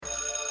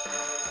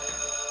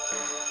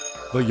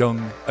The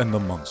Young and the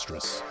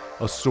Monstrous,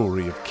 a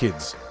story of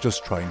kids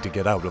just trying to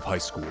get out of high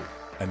school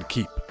and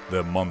keep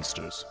their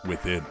monsters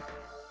within.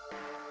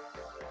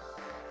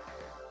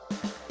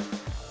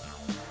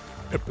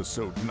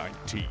 Episode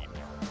 19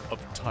 of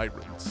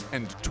Tyrants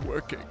and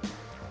Twerking.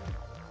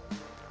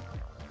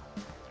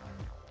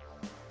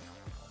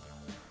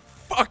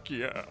 Fuck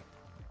yeah!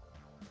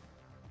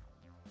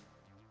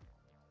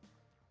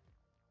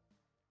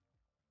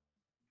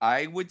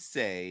 I would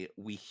say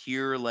we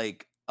hear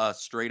like a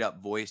straight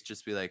up voice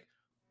just be like,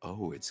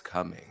 oh, it's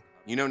coming.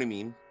 You know what I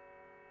mean?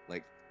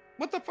 Like,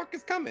 what the fuck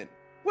is coming?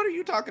 What are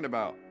you talking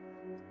about?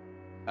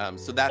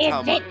 So that's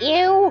how Is it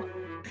you?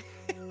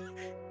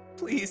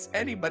 Please,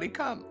 anybody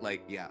come.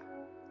 Like, yeah.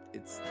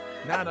 It's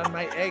not on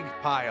my egg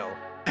pile.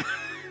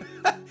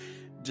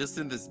 Just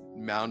in this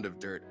mound of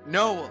dirt.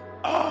 No,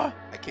 I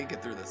can't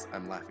get through this.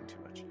 I'm laughing too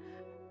much.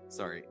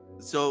 Sorry.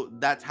 So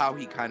that's how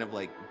he kind of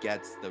like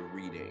gets the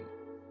reading.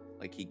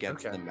 Like he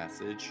gets the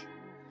message.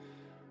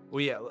 Well,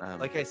 yeah,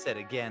 like I said,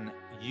 again,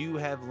 you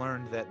have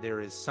learned that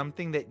there is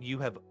something that you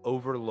have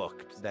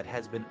overlooked, that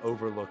has been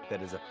overlooked,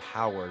 that is a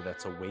power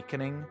that's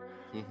awakening.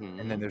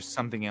 Mm-hmm. And then there's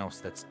something else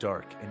that's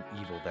dark and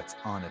evil that's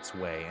on its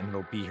way, and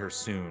it'll be here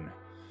soon.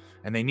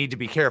 And they need to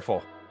be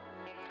careful.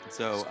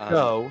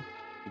 So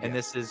and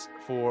this is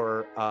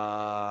for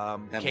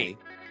Emily.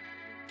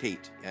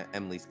 Kate. Yeah,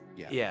 Emily's.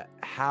 Yeah. Yeah.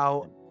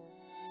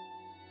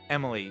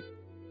 Emily,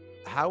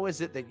 how is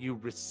it that you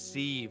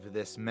receive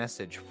this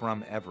message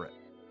from Everett?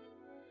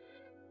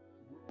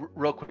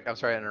 Real quick, I'm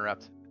sorry to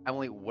interrupt.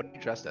 Emily, what are you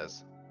dressed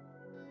as?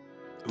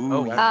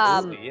 Ooh,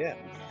 yeah.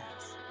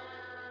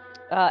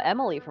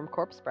 Emily from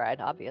Corpse Bride,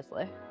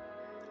 obviously.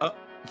 Come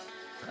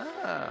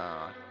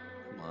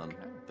on.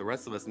 The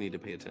rest of us need to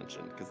pay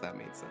attention because that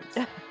made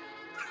sense.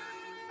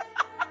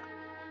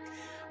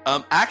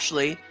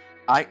 Actually,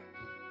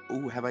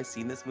 have I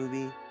seen this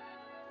movie?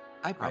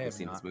 I've probably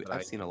seen this movie.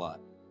 I've seen a lot.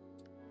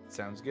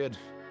 Sounds good.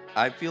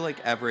 I feel like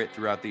Everett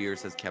throughout the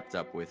years has kept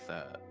up with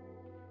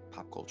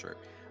pop culture.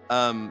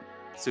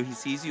 So he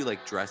sees you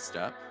like dressed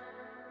up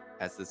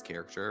as this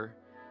character,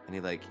 and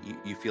he like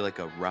you feel like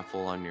a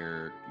ruffle on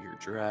your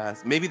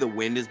dress. Maybe the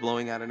wind is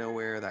blowing out of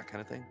nowhere, that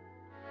kind of thing.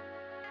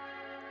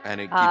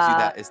 And it gives you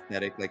that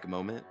aesthetic like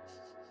moment.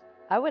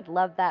 I would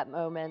love that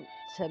moment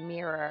to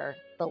mirror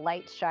the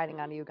lights shining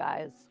on you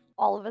guys.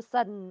 All of a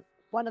sudden,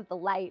 one of the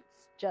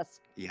lights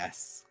just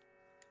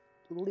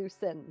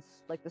loosens,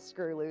 like the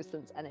screw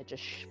loosens, and it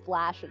just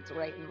flashes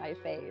right in my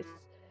face.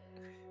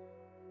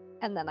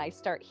 And then I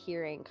start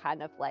hearing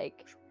kind of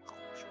like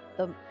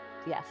the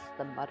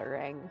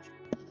muttering.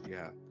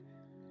 Yeah.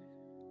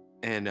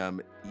 And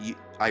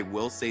I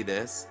will say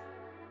this.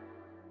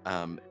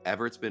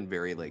 Everett's been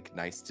very like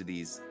nice to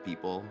these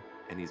people,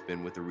 and he's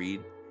been with the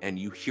read, and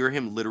you hear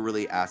him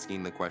literally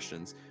asking the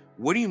questions.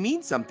 What do you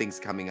mean something's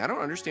coming? I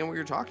don't understand what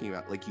you're talking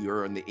about. Like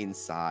you're on the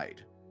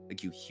inside.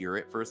 Like you hear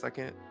it for a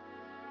second.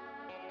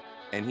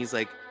 And he's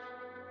like,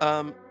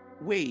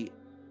 wait,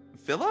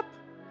 Philip?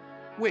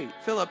 Wait,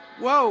 Philip,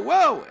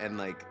 whoa. And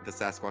like the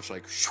Sasquatch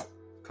like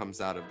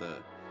comes out of the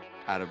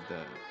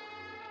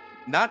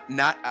not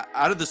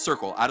out of the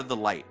circle, out of the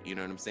light, you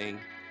know what I'm saying?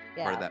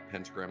 Yeah. Part of that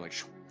pentagram, like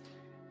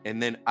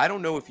and then I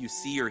don't know if you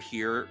see or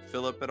hear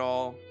Philip at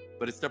all,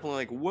 but it's definitely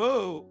like,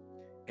 whoa.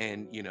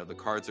 And you know, the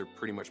cards are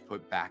pretty much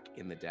put back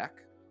in the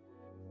deck.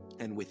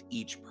 And with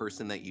each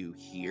person that you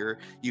hear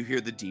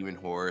the demon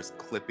horse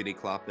clippity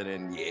clopping,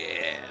 and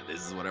yeah,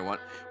 this is what I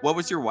want. What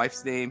was your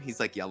wife's name?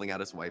 He's like yelling out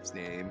his wife's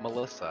name.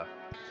 Melissa.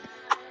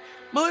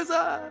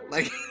 Melissa!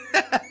 Like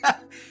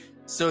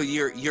so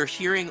you're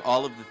hearing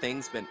all of the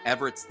things, but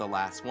Everett's the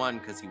last one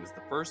because he was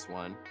the first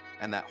one,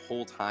 and that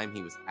whole time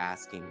he was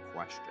asking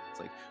questions.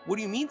 Like, what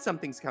do you mean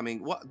something's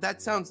coming? What,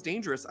 that sounds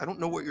dangerous. I don't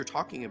know what you're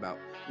talking about.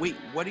 Wait,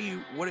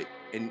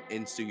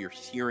 and so you're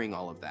hearing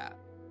all of that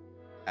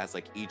as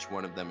like each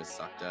one of them is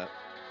sucked up.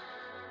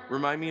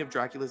 Remind me of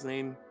Dracula's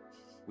name.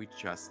 We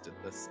just did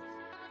this.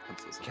 I'm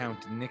so sorry.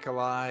 Count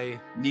Nikolai,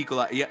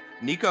 yeah,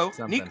 Nico.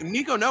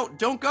 Nico, no,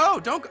 don't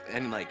go.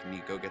 And like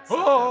Nico gets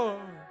sucked up.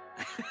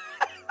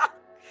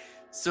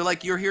 So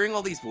like you're hearing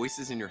all these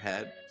voices in your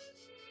head,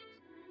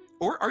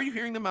 or are you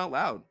hearing them out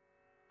loud?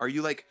 Are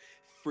you like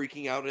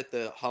freaking out at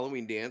the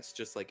Halloween dance,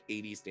 just like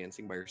 80s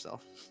dancing by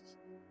yourself?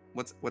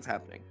 What's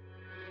happening?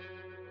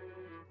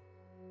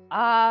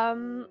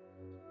 I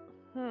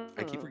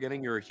keep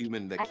forgetting you're a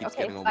human that keeps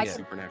getting all these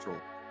supernatural.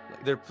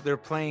 Like... They're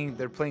playing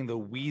the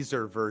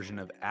Weezer version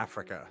of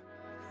Africa.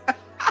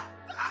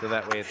 So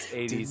that way it's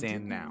 80s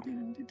and now.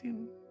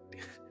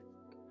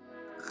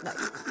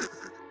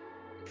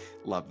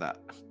 Love that.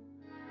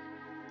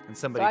 And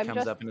somebody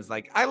comes up and is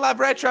like, I love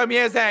retro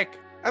music!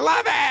 I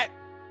love it!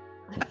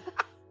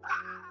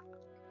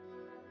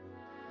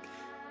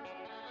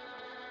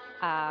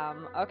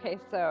 Okay,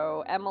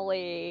 so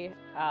Emily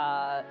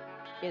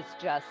is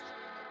just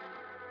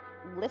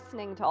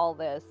listening to all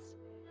this,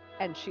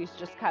 and she's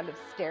just kind of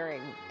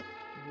staring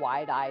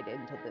wide-eyed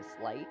into this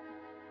light.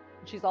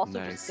 She's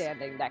also just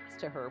standing next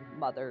to her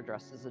mother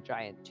dressed as a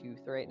giant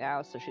tooth right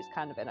now, so she's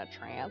kind of in a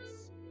trance.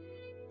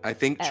 I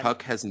think And-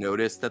 Chuck has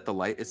noticed that the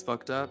light is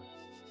fucked up.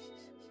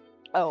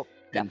 Oh,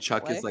 And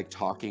Chuck is definitely. like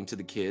talking to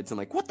the kids and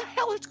like, what the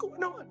hell is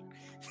going on?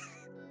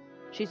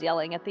 She's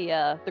yelling at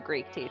the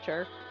Greek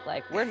teacher,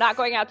 like, "We're not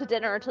going out to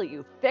dinner until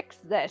you fix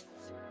this."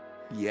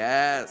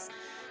 Yes.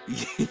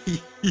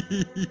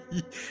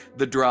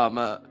 The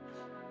drama.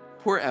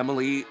 Poor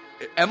Emily.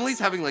 Emily's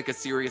having like a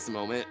serious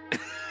moment.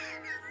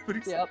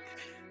 What do you Yep.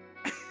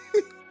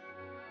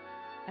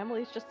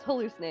 Emily's just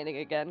hallucinating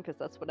again because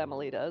that's what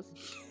Emily does.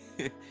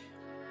 say?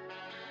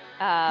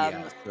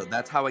 Yeah, so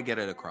that's how I get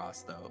it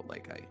across though.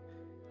 Like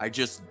I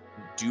just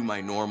do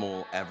my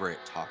normal Everett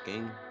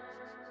talking.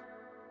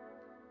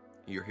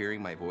 You're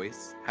hearing my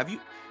voice. I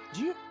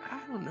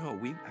don't know.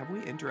 Have we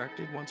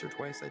interacted once or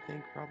twice, I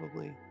think,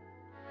 probably.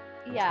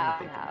 I'm Yeah, trying I to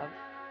think. have.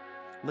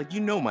 Like, you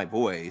know my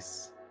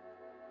voice.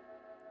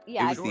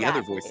 Yeah, was the other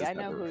exactly. voices I that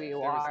know were- who you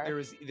There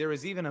was, are. there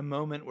was even a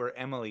moment where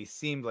Emily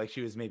seemed like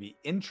she was maybe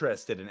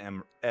interested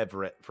in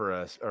Everett for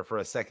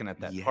a second at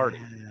that party.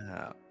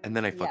 Yeah. And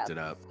then I fucked it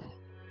up. Yes.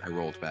 I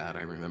rolled bad,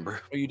 I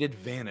remember. Or you did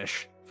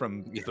vanish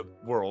from Yeah. the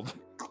world.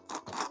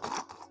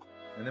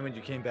 And then when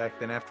you came back,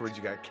 then afterwards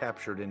you got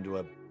captured into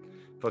a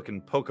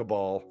fucking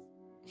Pokeball.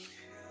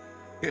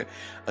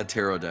 A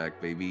tarot deck,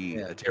 baby.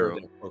 Yeah, A tarot.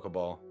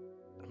 Pokeball.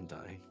 I'm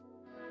dying.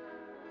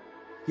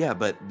 Yeah,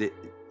 but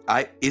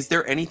is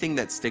there anything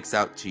that sticks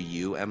out to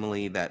you,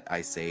 Emily, that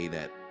I say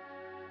that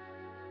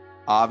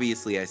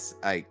obviously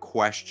I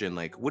question,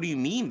 like, what do you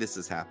mean this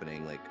is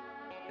happening? Like,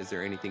 is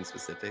there anything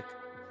specific?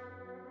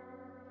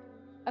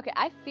 Okay,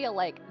 I feel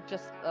like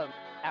just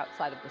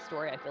outside of the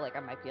story, I feel like I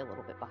might be a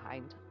little bit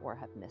behind or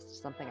have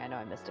missed something. I know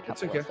I missed a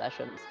That's couple of okay.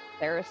 sessions.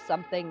 There is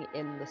something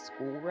in the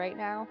school right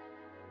now.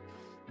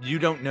 You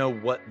don't know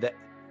what that.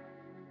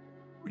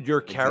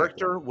 Your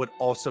character would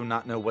also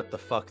not know what the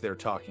fuck they're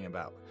talking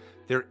about.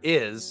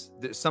 There's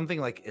something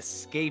like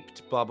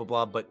escaped, blah blah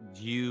blah, but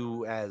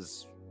you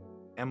as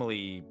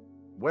Emily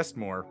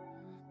Westmore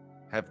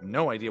have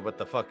no idea what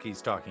the fuck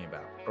he's talking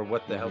about or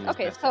what the hell. his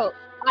Okay, message so is.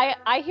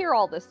 I hear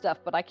all this stuff,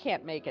 but I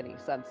can't make any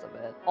sense of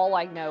it. All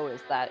I know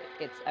is that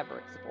it's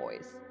Everett's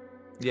voice.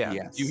 Yeah,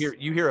 Yes.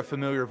 you hear a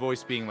familiar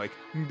voice being like,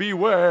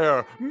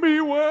 "Beware,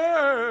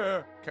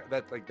 beware."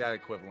 That's like that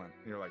equivalent.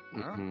 And you're like,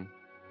 huh? Mhm.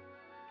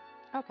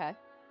 Okay.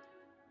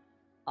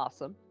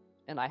 Awesome.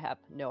 And I have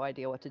no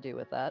idea what to do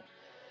with that.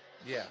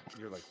 Yeah,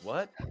 you're like,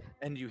 what?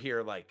 And you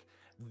hear like,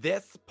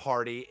 "This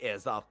party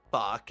is a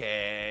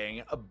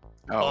fucking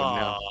Oh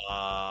no.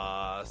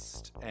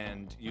 bust."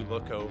 And you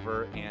look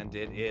over, and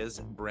it is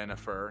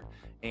Brennifer,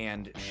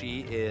 and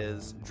she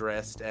is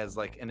dressed as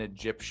like an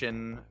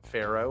Egyptian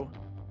pharaoh,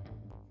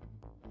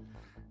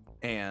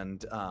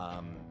 and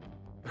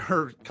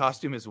her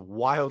costume is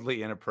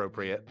wildly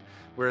inappropriate,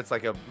 where it's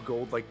like a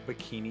gold like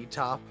bikini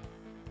top,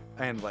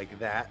 and like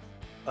that,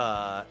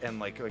 and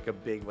like a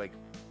big like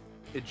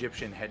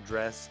Egyptian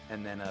headdress,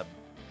 and then a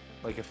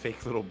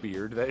fake little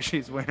beard that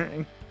she's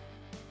wearing.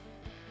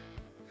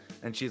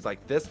 And she's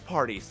like, "This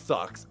party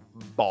sucks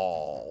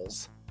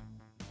balls."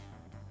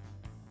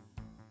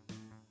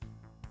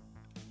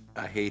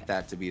 I hate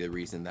that to be the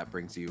reason that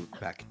brings you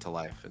back to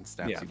life and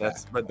snaps Yeah, you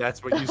that's back. but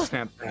that's what you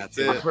snapped. That's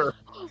to it. her.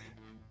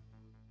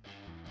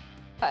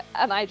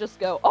 And I just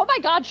go, "Oh my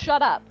god,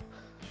 shut up."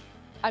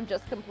 I'm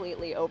just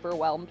completely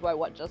overwhelmed by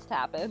what just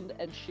happened,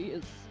 and she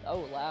is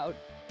so loud.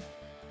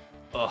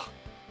 Ugh.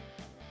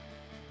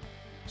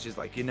 She's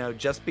like,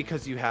 just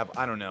because you have,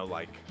 I don't know,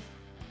 like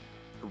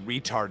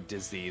retard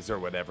disease or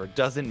whatever,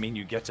 doesn't mean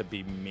you get to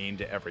be mean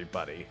to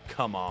everybody.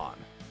 Come on.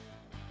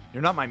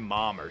 You're not my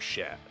mom or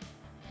shit.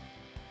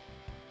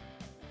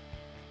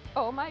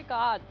 Oh my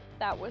god,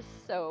 that was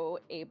so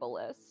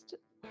ableist.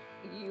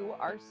 You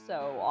are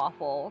so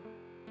awful.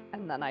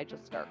 And then I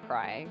just start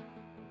crying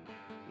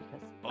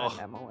because Ugh.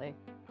 I'm Emily.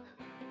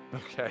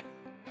 Okay.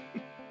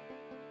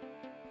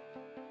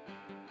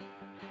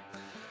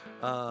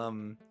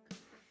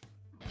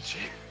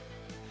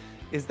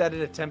 Is that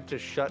an attempt to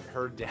shut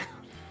her down?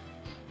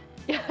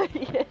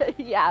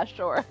 Yeah,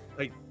 sure.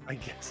 I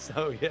guess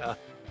so, yeah.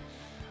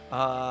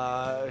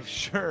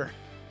 Sure.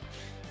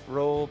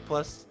 Roll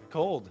plus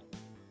cold.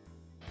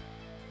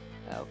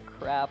 Oh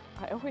crap.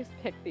 I always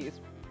pick these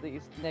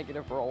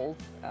negative rolls.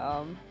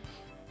 Hold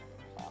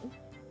on.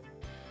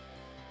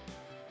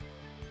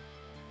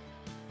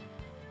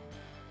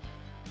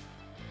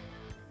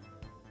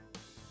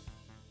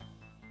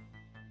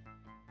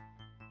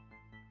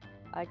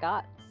 I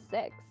got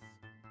 6.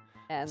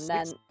 And 6?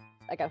 then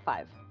I got a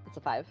 5. It's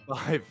a 5.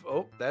 5.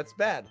 Oh, that's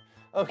bad.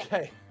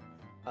 Okay.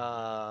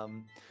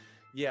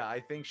 Yeah, I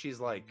think she's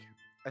like,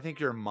 I think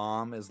your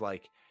mom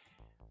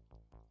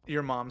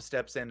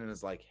steps in and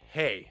is like,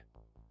 "Hey,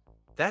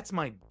 that's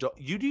my do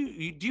do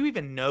you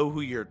even know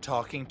who you're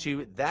talking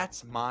to?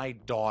 That's my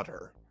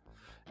daughter."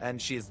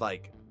 And she's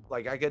like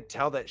I could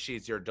tell that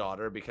she's your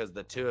daughter because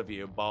the two of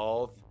you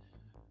both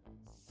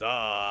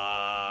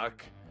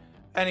suck.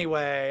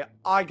 Anyway,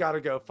 I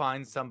gotta go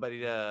find somebody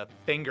to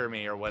finger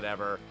me or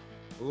whatever.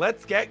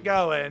 Let's get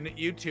going.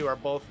 You two are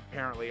both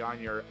apparently on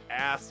your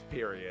ass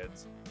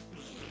periods.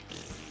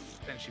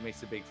 Then she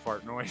makes a big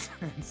fart noise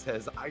and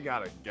says, "I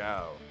gotta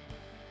go."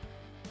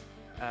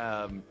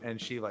 And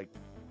she like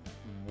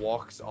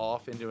walks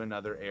off into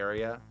another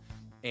area,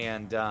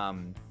 and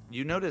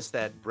you notice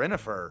that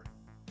Brennifer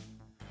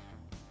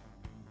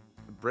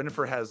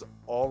has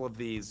all of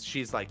these.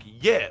 She's like,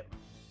 "You,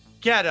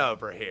 get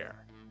over here,"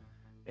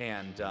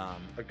 and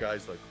a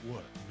guy's like,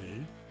 "What,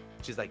 me?"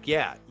 She's like,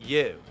 "Yeah,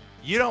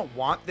 you don't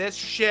want this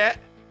shit,"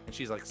 and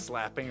she's like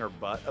slapping her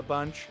butt a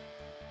bunch,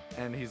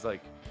 and he's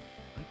like,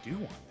 "I do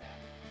want that."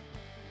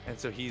 And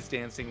so he's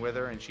dancing with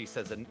her, and she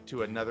says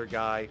to another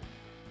guy,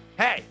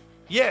 "Hey,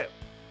 you,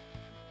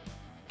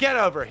 get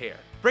over here.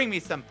 Bring me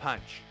some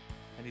punch."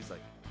 And he's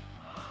like,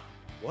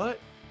 "What?"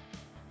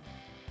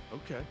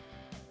 Okay.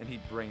 And he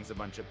brings a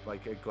bunch of,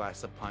 like, a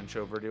glass of punch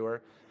over to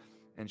her,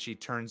 and she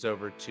turns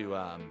over to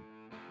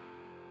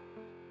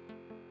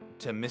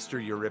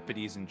Mr.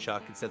 Euripides and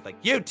Chuck and says, like,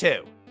 "You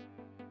two,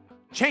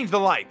 change the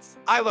lights.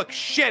 I look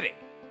shitty."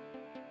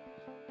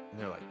 And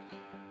they're like,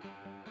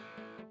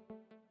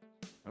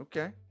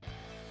 "Okay."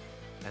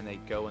 And they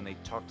go and they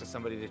talk to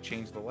somebody to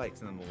change the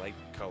lights, and then the light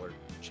color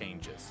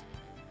changes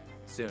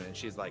soon. And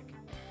she's like,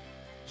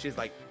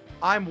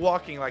 "I'm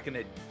walking like an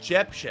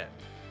Egyptian."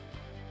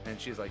 And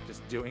she's like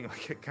just doing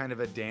like a kind of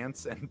a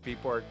dance, and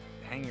people are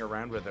hanging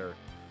around with her.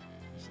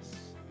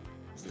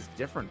 This is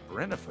different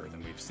Brennifer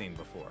than we've seen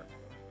before.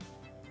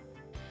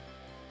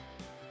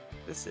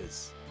 This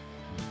is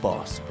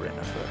Boss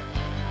Brennifer.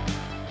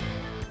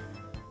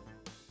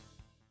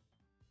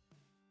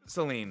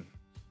 Celine,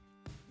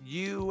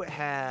 your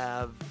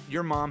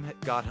mom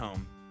got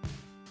home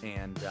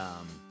and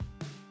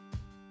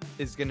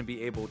is going to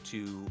be able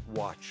to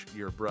watch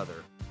your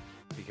brother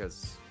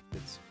because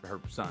it's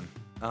her son.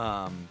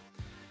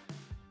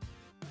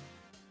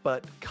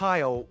 But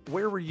Kyle,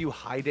 where were you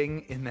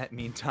hiding in that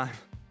meantime?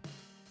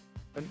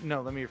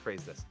 No, let me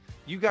rephrase this.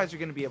 You guys are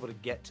going to be able to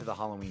get to the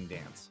Halloween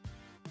dance.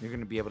 You're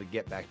going to be able to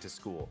get back to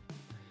school.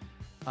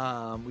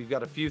 We've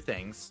got a few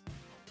things.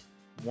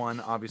 One,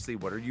 obviously,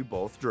 what are you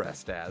both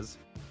dressed as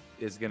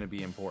is going to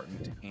be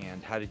important.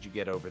 And how did you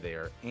get over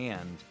there?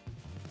 And,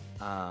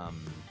 yeah,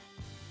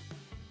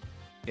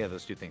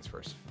 those two things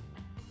first.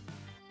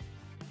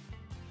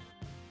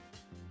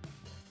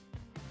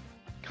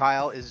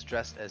 Kyle is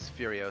dressed as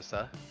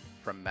Furiosa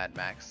from Mad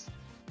Max.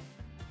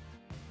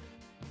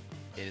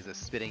 It is a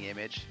spitting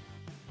image.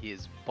 He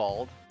is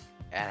bald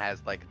and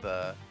has like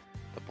the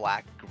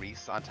black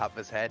grease on top of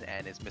his head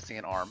and is missing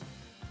an arm.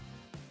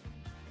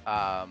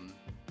 And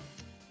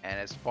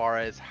as far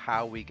as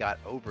how we got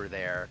over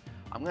there,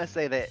 I'm gonna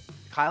say that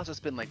Kyle's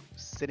just been like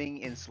sitting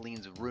in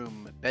Celine's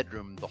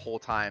bedroom the whole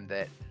time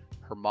that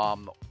her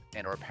mom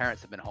and her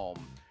parents have been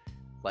home,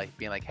 like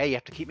being like, "Hey, you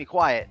have to keep me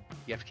quiet.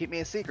 You have to keep me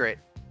a secret."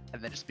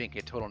 And then just being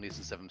a total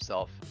nuisance of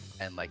himself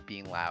and like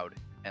being loud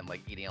and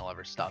like eating all of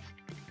her stuff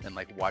and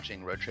like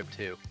watching Road Trip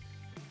 2.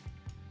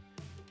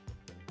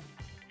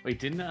 Wait,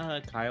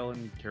 didn't Kyle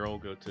and Carol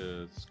go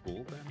to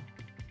school then?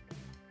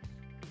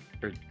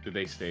 Or did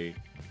they stay?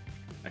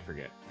 I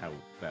forget how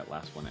that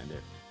last one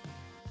ended.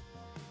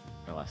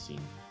 The last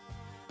scene.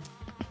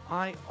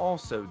 I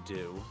also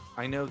do.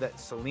 I know that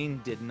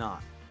Celine did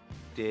not.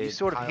 Did you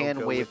sort of Kyle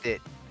hand waved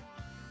it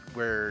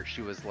where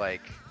she was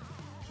like,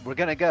 "We're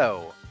gonna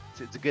go.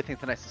 It's a good thing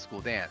tonight's the school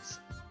dance,"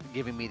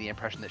 giving me the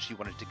impression that she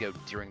wanted to go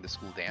during the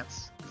school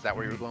dance. Is that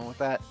where you were going with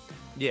that?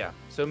 Yeah.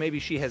 So maybe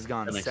she has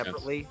gone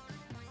separately.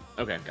 Sense.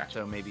 Okay, gotcha.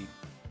 So maybe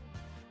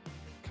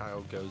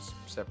Kyle goes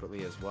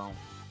separately as well.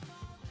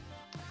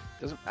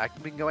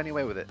 We can go any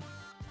way with it.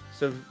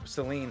 So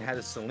Celine, how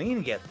does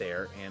Celine get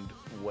there, and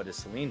what is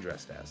Celine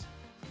dressed as?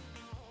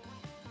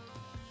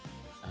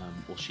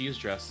 Well, she is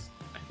dressed,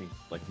 I think,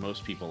 like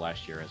most people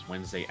last year, as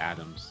Wednesday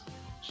Addams.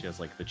 She has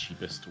like the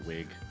cheapest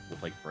wig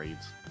with like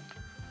braids.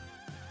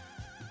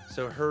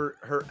 So her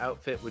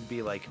outfit would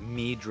be like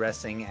me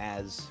dressing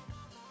as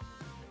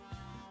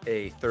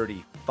a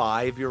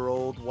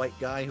 35-year-old white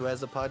guy who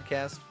has a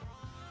podcast.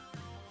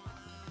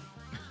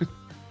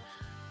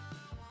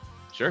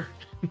 Sure.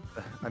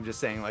 I'm just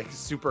saying, like,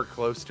 super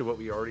close to what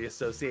we already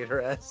associate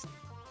her as.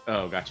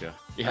 Oh, gotcha.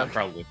 Yeah, Okay.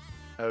 probably.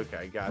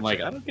 Okay, gotcha. I'm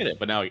like, I don't get it,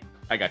 but now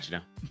I got you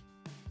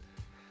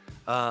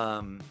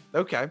now.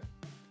 Okay.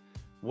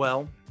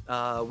 Well,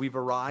 we've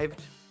arrived.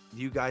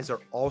 You guys are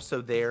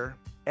also there.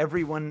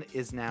 Everyone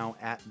is now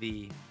at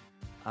the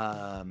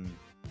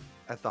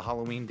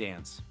Halloween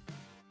dance.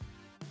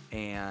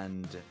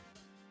 And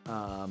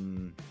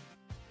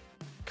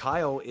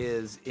Kyle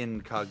is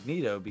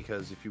incognito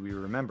because if you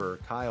remember,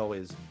 Kyle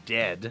is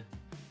dead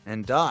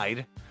and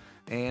died,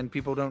 and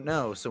people don't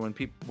know. So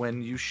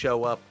when you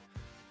show up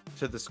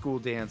to the school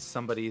dance,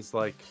 somebody's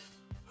like,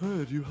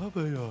 "Hey, do you have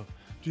a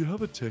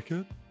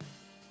ticket?"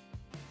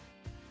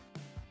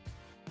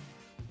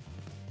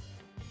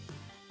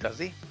 Does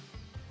he?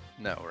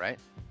 No, right?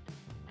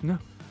 No,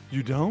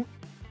 you don't?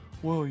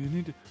 Well, you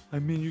need to. I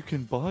mean, you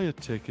can buy a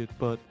ticket,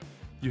 but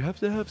you have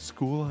to have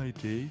school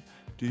ID.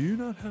 Do you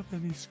not have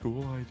any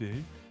school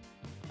ID?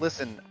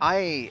 Listen,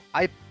 I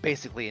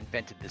basically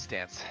invented this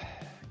dance.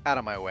 Out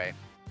of my way.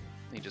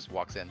 He just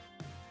walks in.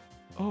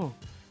 Oh,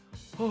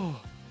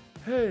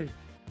 Hey,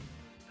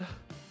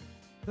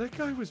 that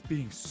guy was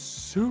being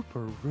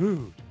super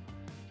rude.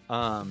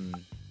 I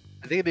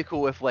think it'd be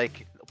cool if,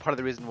 like, part of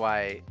the reason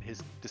why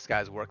his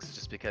disguise works is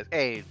just because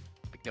A,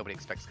 like, nobody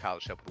expects Kyle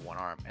to show up with one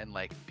arm, and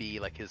like B,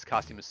 like his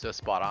costume is so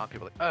spot on.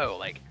 People are like, oh,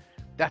 like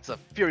that's a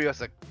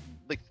Furiosa,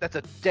 like that's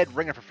a dead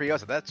ringer for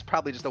Furiosa. That's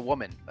probably just a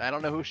woman. I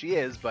don't know who she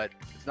is, but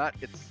it's not.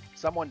 It's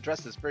someone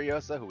dressed as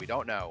Furiosa who we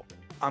don't know.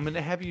 I'm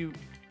gonna have you.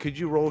 Could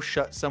you roll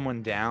shut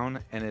someone down?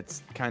 And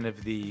it's kind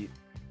of the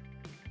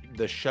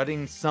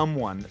shutting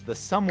someone. The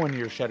someone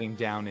you're shutting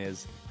down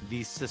is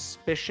the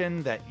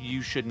suspicion that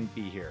you shouldn't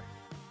be here.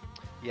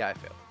 Yeah, I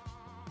failed.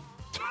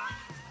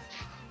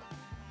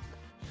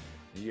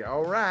 Yeah,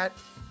 all right.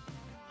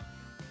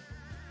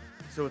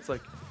 So it's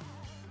like,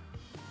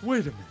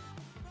 wait a minute.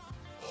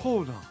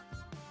 Hold on.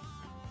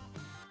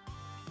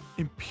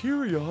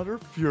 Imperiator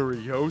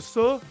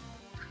Furiosa?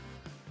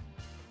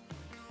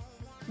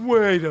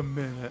 Wait a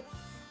minute.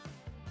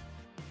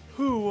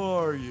 Who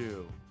are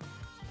you?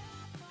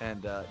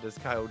 And does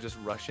Kyle just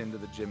rush into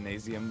the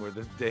gymnasium where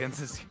the dance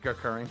is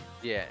occurring?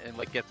 Yeah, and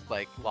like gets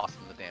like lost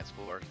on the dance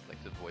floor,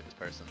 like to avoid this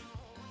person.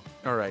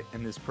 All right,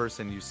 and this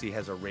person you see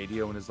has a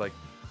radio and is like,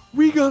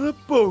 We got a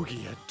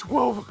bogey at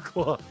 12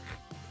 o'clock.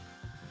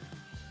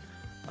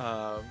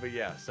 but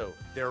yeah, so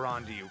they're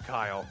on to you,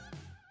 Kyle.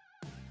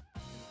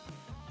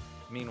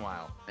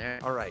 Meanwhile,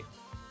 all right.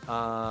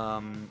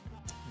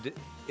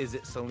 Is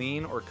it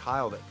Celine or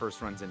Kyle that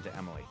first runs into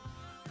Emily?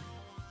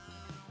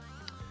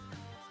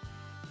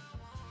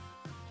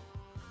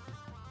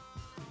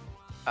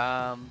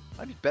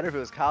 Might be better if it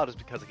was Kyle just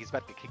because like, he's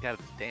about to get kicked out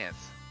of the dance.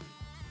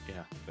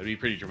 Yeah, that'd be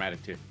pretty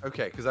dramatic too.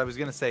 Okay, because I was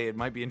gonna say it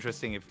might be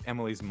interesting if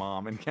Emily's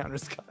mom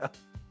encounters Kyle.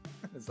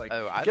 It's like,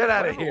 Oh, get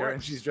out of whatever here, works.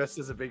 and she's dressed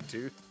as a big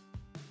tooth.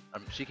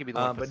 She can be the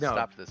one but to no.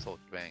 stop this whole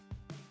thing.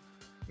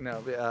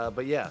 No,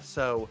 but yeah.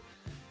 So,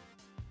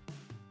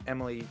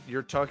 Emily,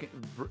 you're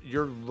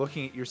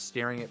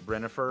staring at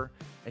Brennifer,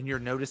 and you're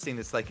noticing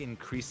this like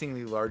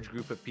increasingly large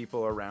group of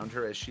people around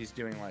her as she's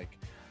doing like,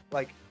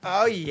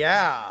 oh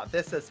yeah,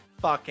 this is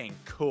fucking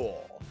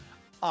cool.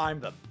 I'm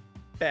the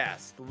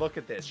best. Look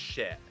at this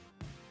shit.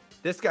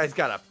 This guy's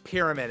got a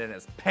pyramid in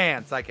his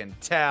pants. I can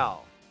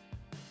tell.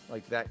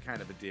 Like that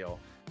kind of a deal.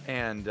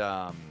 And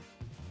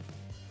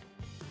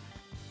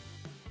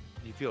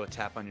you feel a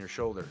tap on your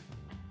shoulder.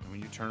 And when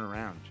you turn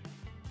around,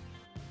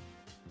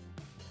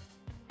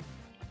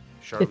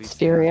 It's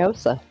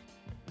Furiosa.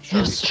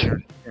 Charlie's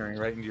staring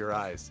right into your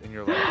eyes, and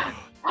you're like,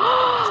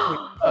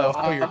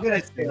 I'm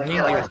gonna say,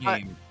 your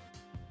game.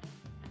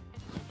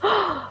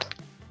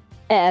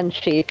 And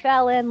she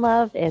fell in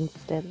love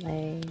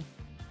instantly.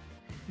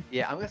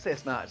 Yeah, I'm gonna say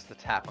it's not just a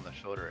tap on the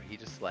shoulder. He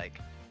just like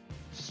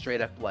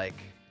straight up like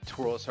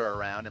twirls her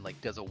around and like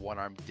does a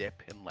one-arm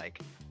dip and like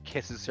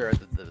kisses her at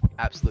the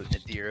absolute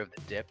nadir of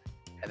the dip,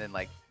 and then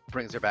like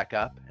brings her back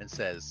up and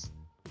says,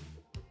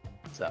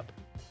 "What's up?"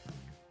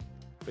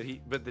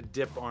 But the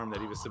dip arm that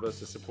he was supposed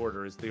to support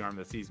her is the arm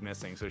that he's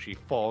missing, so she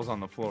falls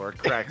on the floor,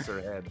 cracks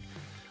her head.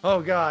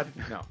 Oh God,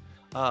 no.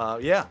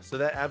 Yeah, so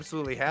that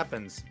absolutely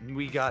happens.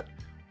 We've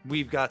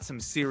got some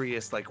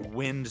serious like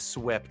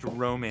wind-swept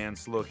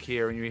romance look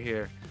here, and you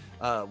hear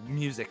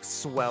music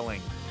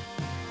swelling.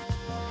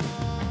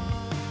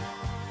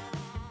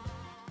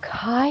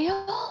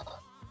 Kyle?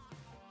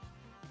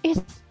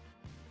 Is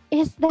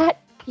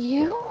that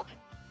you?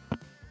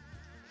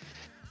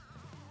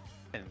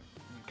 And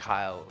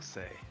Kyle will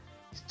say,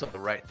 "You saw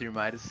right through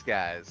my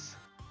disguise.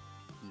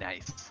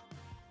 Nice."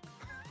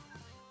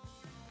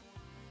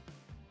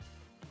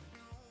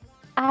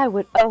 I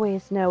would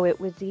always know it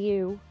was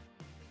you.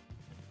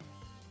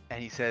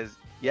 And he says,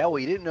 "Yeah, well,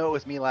 you didn't know it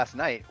was me last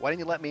night. Why didn't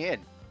you let me in?"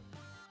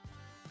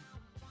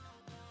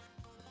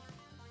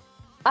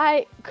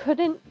 I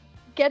couldn't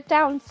get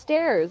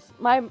downstairs.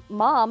 My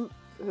mom,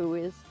 who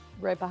is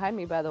right behind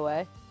me, by the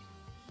way.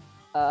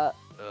 Ugh.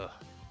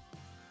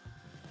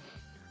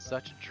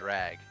 Such a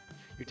drag.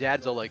 Your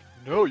dad's all like,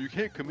 "No, you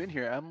can't come in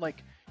here." I'm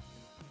like,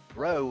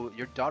 "Bro,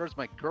 your daughter's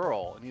my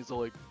girl." And he's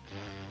all like,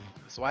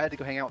 "So I had to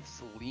go hang out with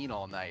Celine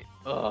all night."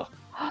 Ugh.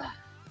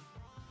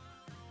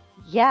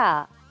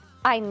 Yeah,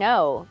 I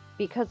know,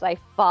 because I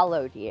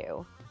followed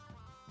you.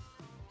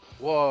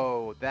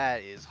 Whoa,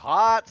 that is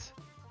hot.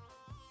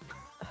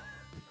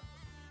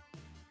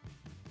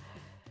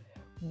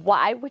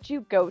 Why would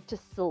you go to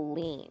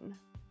Celine?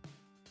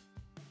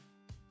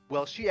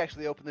 Well, she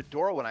actually opened the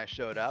door when I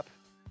showed up.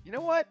 You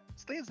know what?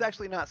 Celine's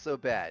actually not so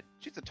bad.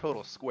 She's a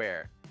total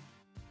square.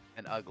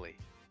 And ugly.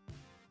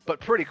 But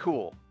pretty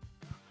cool.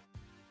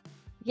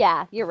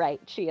 Yeah, you're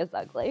right. She is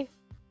ugly.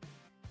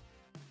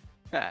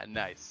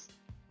 Nice.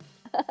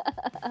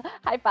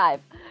 High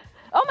five.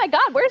 Oh my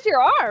God, where's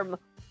your arm?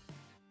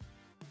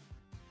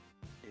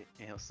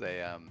 He'll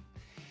say,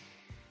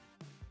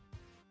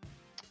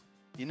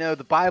 you know,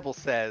 the Bible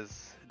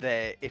says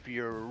that if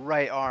your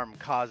right arm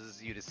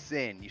causes you to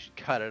sin, you should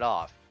cut it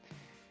off.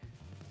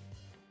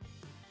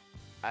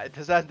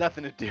 This has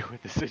nothing to do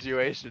with the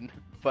situation,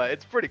 but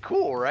it's pretty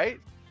cool, right?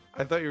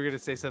 I thought you were gonna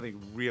say something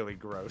really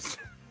gross.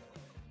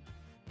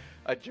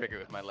 I trigger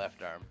with my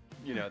left arm.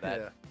 You know that.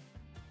 Yeah.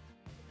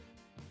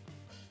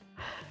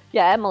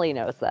 Yeah, Emily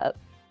knows that.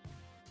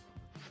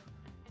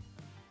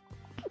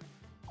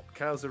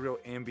 Kyle's a real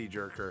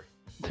ambi-jerker.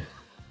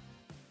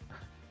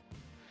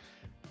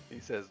 He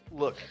says,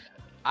 "Look,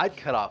 I'd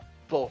cut off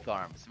both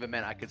arms if it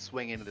meant I could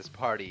swing into this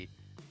party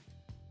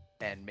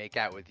and make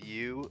out with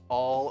you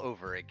all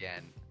over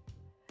again."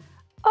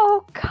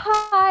 Oh,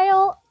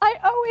 Kyle, I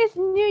always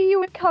knew you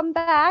would come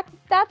back.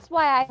 That's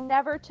why I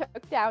never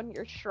took down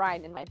your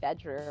shrine in my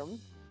bedroom.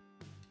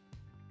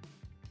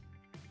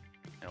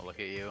 And I'll look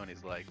at you, and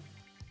he's like,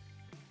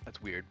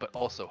 "That's weird, but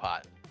also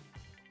hot."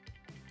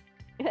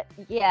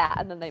 Yeah,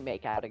 and then they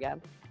make out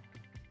again.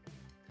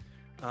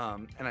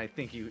 And I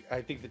think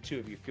the two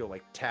of you feel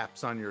like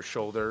taps on your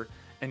shoulder,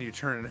 and you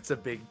turn, and it's a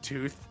big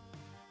tooth,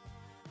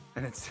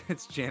 and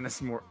it's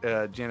Janice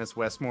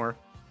Westmore.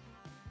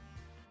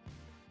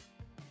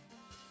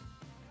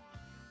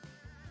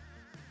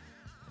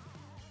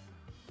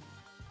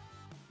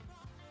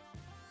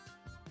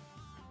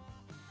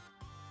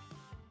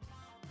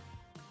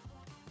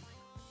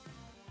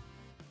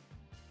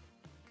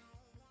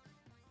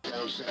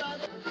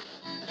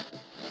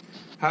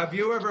 Have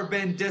you ever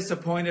been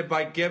disappointed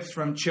by gifts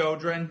from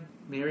children?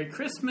 Merry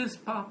Christmas,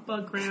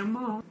 Papa,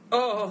 Grandma.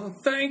 Oh,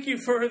 thank you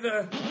for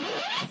the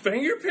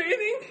finger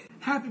painting.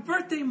 Happy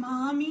birthday,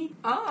 Mommy.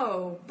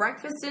 Oh,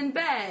 breakfast in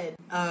bed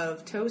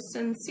of toast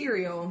and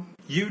cereal.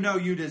 You know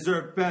you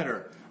deserve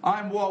better.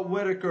 I'm Walt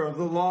Whitaker of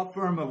the law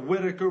firm of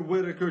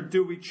Whitaker,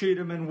 Dewey,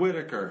 Cheatham, and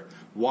Whitaker.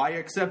 Why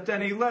accept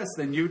any less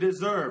than you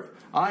deserve?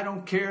 I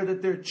don't care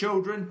that they're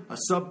children. A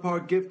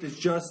subpar gift is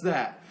just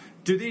that.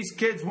 Do these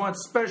kids want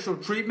special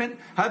treatment?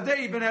 Have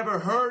they even ever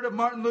heard of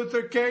Martin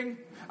Luther King?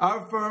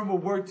 Our firm will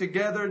work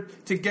together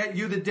to get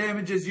you the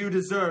damages you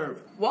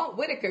deserve. Walt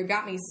Whitaker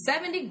got me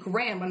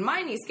 $70,000 when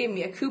my niece gave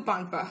me a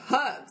coupon for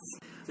hugs.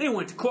 They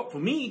went to court for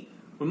me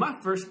when my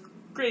first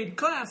grade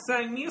class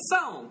sang me a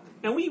song,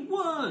 and we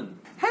won.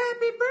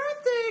 Happy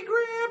birthday,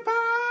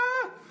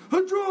 Grandpa!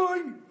 A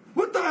drawing!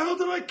 What the hell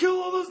did I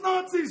kill all those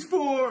Nazis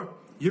for?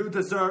 You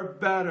deserve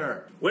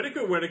better.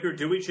 Whitaker,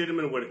 Dewey, Cheatham,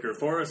 and Whitaker,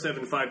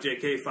 407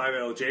 5JK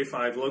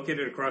 5LJ5,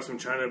 located across from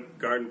China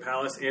Garden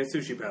Palace and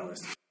Sushi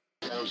Palace.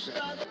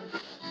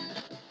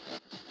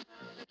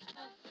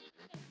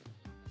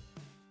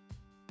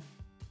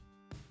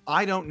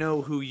 I don't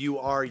know who you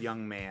are,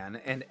 young man,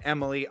 and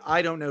Emily,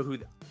 I don't know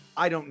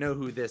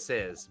who this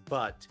is,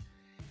 but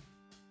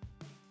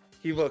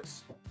he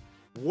looks.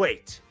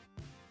 Wait,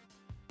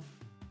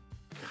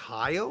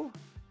 Kyle?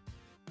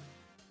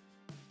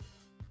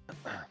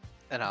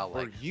 And I'll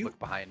look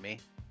behind me.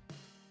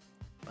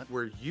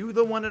 Were you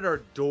the one at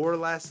our door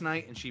last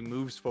night? And she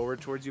moves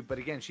forward towards you, but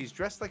again, she's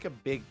dressed like a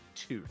big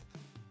tooth.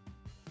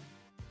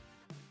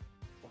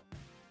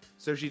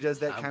 So she does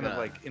that kind of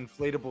like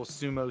inflatable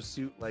sumo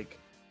suit, like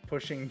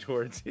pushing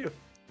towards you.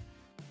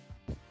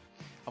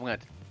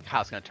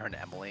 Kyle's gonna turn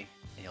to Emily,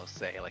 and he'll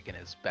say, like in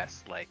his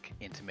best, like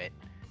intimate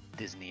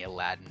Disney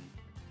Aladdin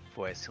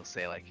voice, he'll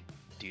say, like,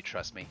 "Do you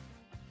trust me?"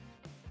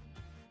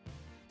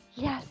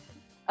 Yes,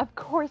 of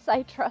course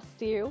I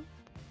trust you.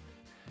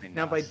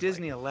 Now, by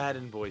Disney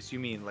Aladdin voice, you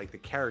mean like the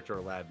character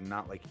Aladdin,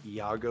 not like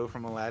Iago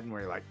from Aladdin,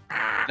 where you're like,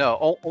 ah!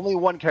 No, only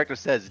one character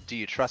says, "Do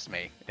you trust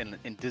me?"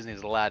 in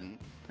Disney's Aladdin,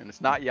 and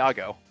it's not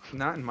Iago.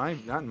 Not in my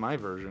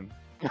version.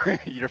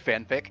 Your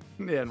fanfic?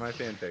 Yeah, in my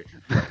fanfic.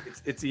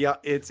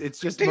 It's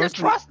just. Do you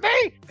trust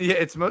me? Yeah,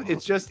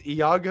 it's just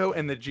Iago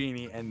and the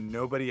genie, and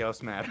nobody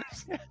else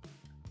matters.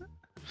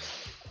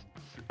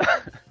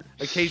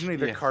 Occasionally,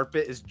 the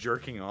carpet is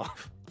jerking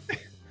off.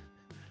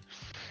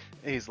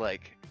 He's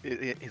like,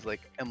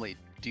 "Emily,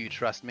 do you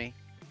trust me?"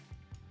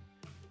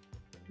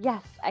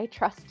 Yes, I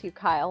trust you,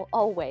 Kyle,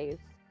 always.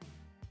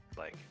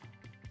 Like,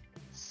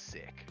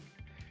 sick.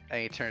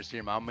 And he turns to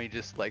your mom and he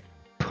just like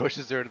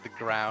pushes her to the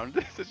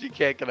ground so she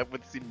can't get up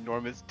with this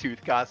enormous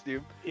tooth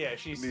costume. Yeah,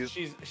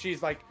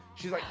 she's like,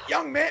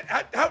 young man,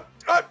 how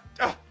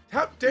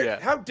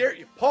dare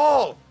you,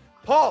 Paul,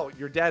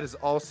 your dad is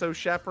also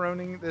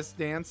chaperoning this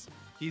dance.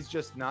 He's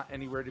just not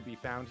anywhere to be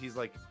found. He's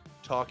like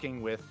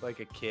talking with like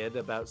a kid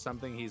about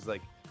something. He's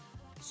like,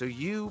 so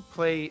you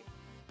play.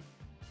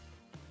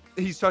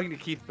 He's talking to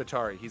Keith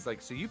Batari. He's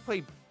like, so you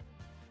play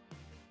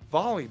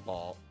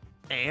volleyball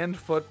and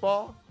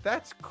football?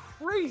 That's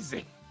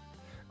crazy.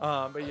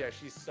 But yeah,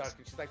 she's stuck.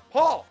 And she's like,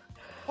 Paul.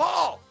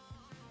 Kyle's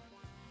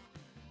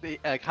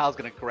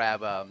gonna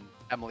grab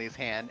Emily's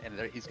hand and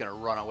he's gonna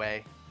run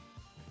away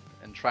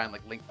and try and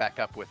like link back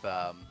up with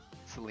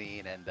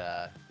Celine and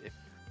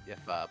if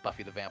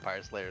Buffy the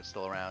Vampire Slayer is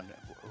still around,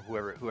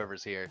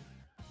 whoever's here.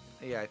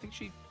 Yeah, I think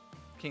she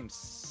came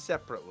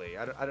separately.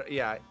 I don't know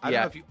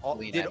if you all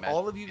did.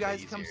 All of you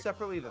guys come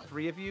separately, the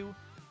three of you,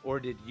 or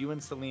did you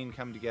and Celine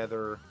come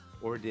together,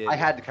 or did I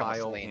had to come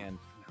Kyle with Celine? And...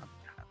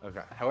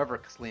 Okay.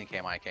 However, Celine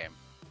came, I came.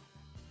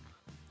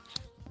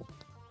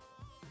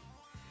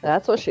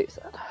 That's what she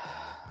said.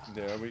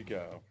 There we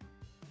go.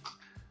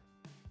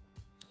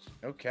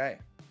 Okay.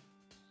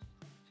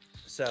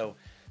 So,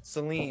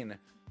 Celine,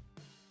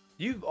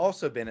 you've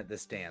also been at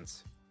this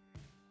dance,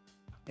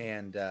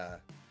 and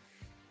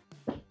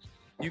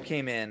you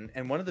came in,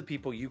 and one of the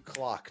people you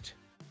clocked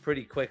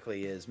pretty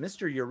quickly is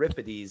Mr.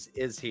 Euripides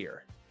is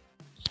here.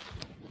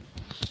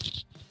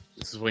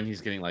 This is when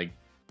he's getting like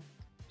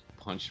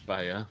punched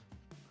by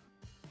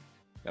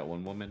that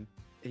one woman.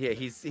 Yeah,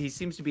 he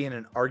seems to be in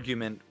an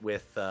argument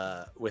with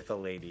a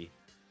lady.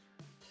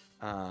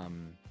 But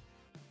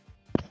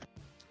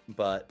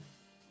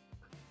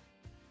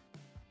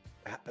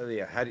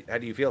yeah, how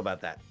do you feel about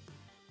that?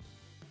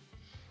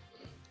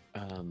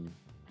 And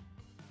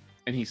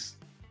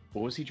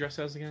what was he dressed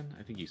as again?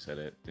 I think you said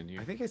it, didn't you?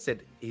 I think I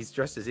said he's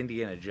dressed as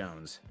Indiana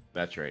Jones.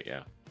 That's right,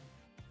 yeah.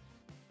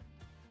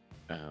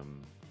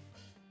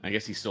 I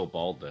guess he's still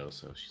bald though,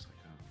 so she's like,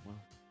 oh well,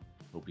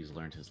 hope he's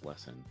learned his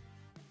lesson.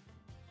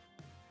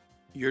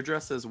 You're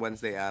dressed as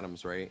Wednesday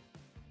Addams, right?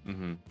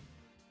 Mm-hmm.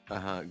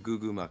 Goo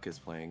Goo Muck is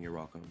playing. You're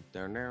welcome.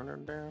 Down.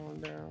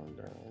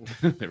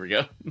 There we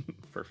go.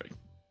 Perfect.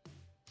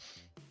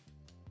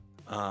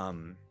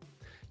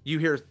 You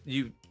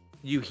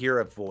hear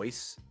a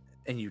voice,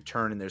 and you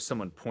turn, and there's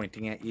someone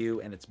pointing at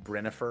you, and it's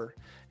Brennifer,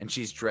 and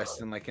she's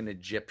dressed in like an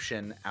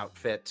Egyptian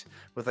outfit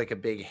with like a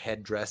big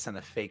headdress and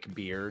a fake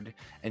beard,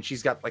 and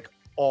she's got like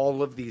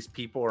all of these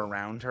people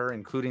around her,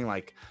 including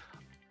like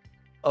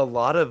a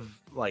lot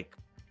of like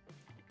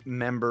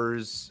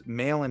members,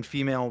 male and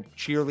female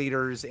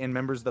cheerleaders and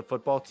members of the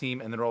football team,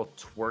 and they're all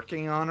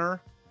twerking on her.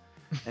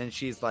 And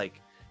she's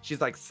like,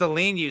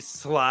 Celine, you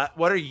slut,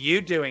 what are you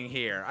doing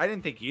here? I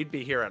didn't think you'd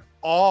be here at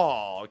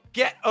all.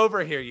 Get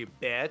over here, you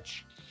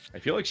bitch. I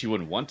feel like she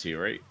wouldn't want to,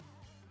 right?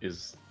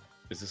 Is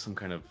this some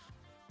kind of...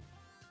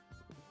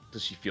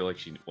 Does she feel like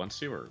she wants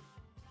to, or...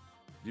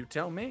 You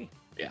tell me.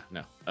 Yeah,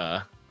 no.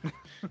 I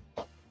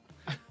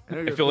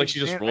feel like she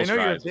just rolls her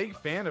eyes. I know you're a big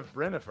fan of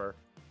Brennifer.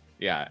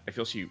 Yeah, I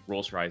feel she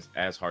rolls her eyes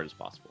as hard as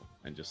possible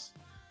and just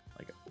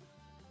like,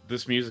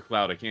 this music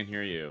loud, I can't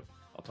hear you.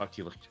 I'll talk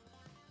to you later.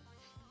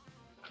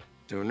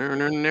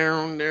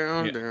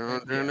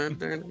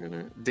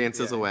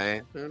 Dances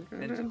away.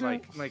 And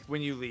like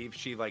when you leave,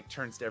 she like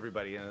turns to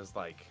everybody and is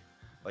like,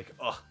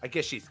 oh, I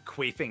guess she's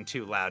queefing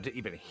too loud to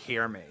even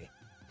hear me.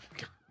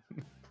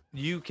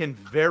 You can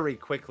very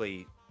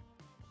quickly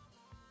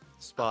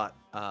spot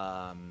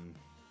I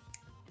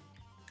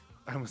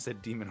almost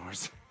said demon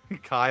horse.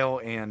 Kyle,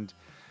 and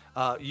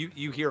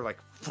you hear like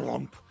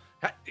flump,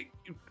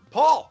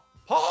 Paul,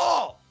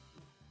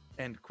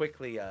 and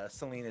quickly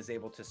Celine is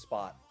able to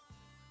spot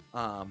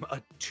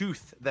a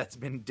tooth that's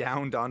been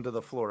downed onto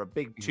the floor, a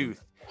big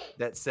tooth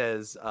that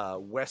says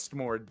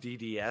Westmore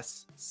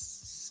DDS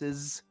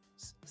says,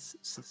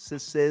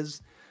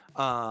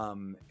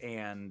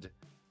 and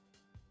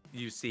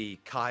you see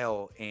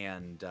Kyle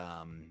and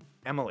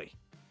Emily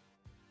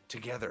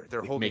together.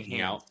 They're holding making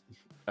hands. out.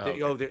 Oh,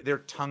 okay. They're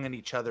tonguing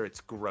each other. It's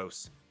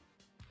gross.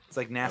 It's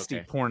like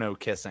nasty porno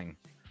kissing.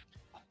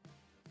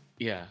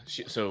 Yeah.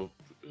 So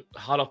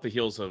hot off the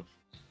heels of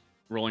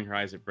rolling her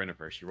eyes at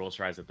Brennifer, she rolls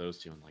her eyes at those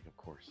two and like, of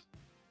course.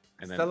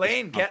 And then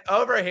Celine, get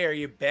over here,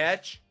 you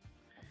bitch.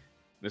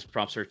 This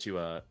prompts her to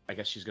I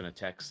guess she's gonna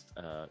text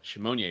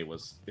Shimonier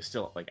is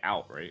still like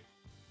out, right?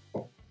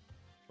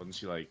 Wasn't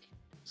she like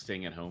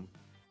staying at home?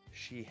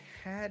 She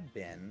had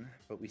been,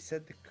 but we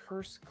said the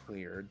curse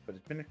cleared, but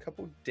it's been a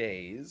couple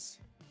days.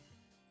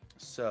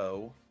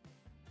 So,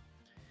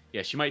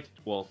 yeah, she might.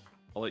 Well,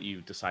 I'll let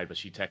you decide. But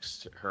she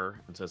texts her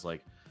and says,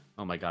 like,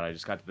 "Oh my god, I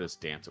just got to this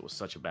dance. It was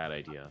such a bad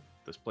idea.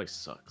 This place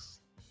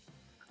sucks."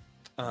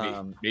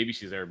 Maybe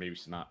she's there. Maybe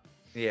she's not.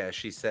 Yeah,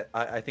 she said.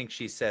 I think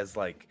she says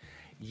like,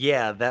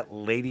 "Yeah, that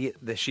lady."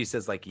 She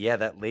says like, "Yeah,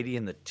 that lady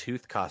in the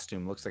tooth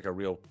costume looks like a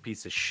real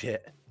piece of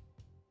shit."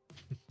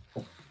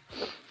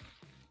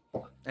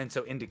 And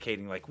so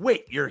indicating like,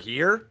 "Wait, you're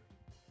here?"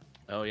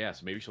 Oh yeah,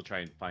 so maybe she'll try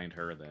and find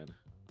her then.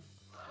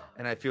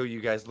 And I feel you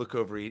guys look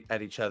over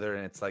at each other,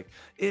 and it's like,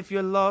 if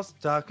you're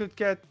lost, I could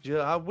get you.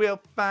 I will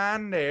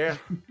find you.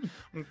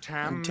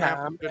 Time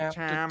after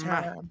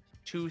time,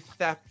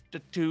 tooth after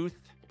tooth.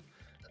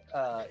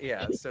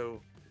 Yeah.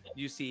 So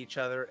you see each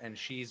other, and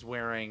she's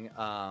wearing.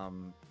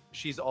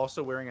 She's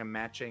also wearing a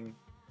matching.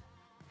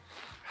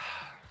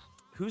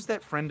 Who's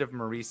that friend of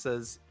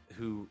Marissa's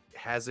who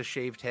has a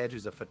shaved head?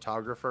 Who's a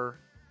photographer?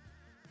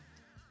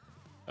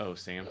 Oh,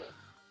 Sam,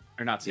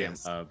 or not Sam?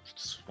 Yes.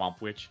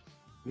 Swamp Witch.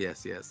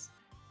 Yes.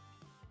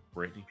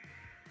 Brittany.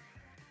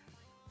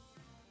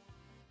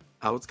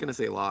 I was gonna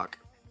say Locke.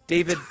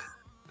 David,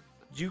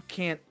 you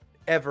can't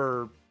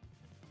ever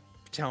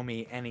tell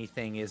me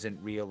anything isn't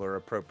real or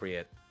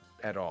appropriate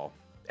at all.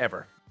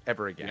 Ever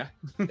again.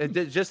 Yeah.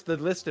 Just the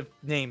list of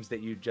names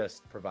that you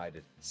just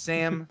provided.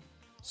 Sam,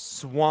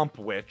 Swamp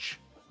Witch,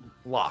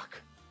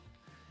 Locke.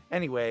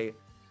 Anyway,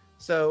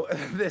 so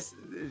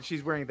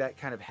she's wearing that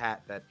kind of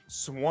hat that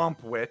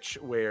Swamp Witch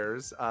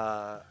wears,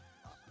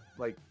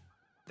 like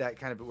that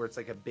kind of where it's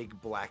like a big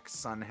black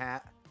sun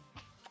hat.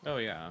 Oh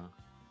yeah.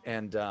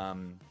 And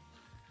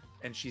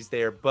she's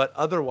there, but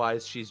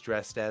otherwise she's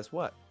dressed as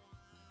what?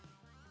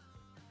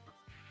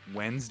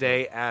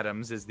 Wednesday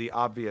Addams is the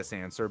obvious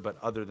answer, but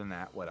other than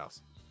that, what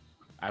else?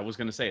 I was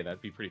gonna say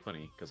that'd be pretty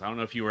funny because I don't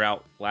know if you were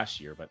out last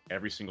year, but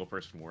every single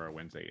person wore a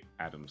Wednesday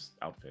Addams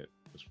outfit.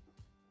 It was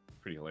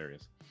pretty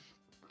hilarious.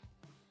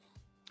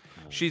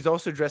 She's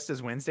also dressed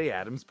as Wednesday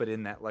Addams, but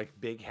in that like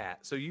big hat.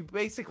 So you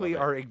basically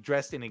are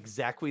dressed in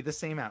exactly the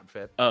same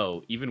outfit.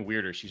 Oh, even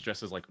weirder. She's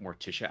dressed as like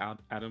Morticia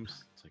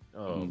Addams. It's like,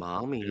 oh,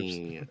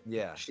 mommy. oops.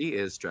 Yeah, she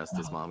is dressed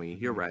as mommy.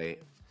 You're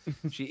right.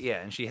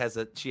 and she has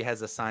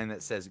a sign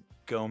that says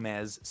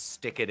Gomez,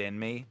 stick it in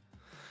me.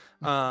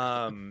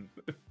 And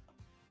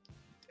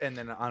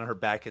then on her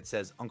back it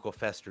says Uncle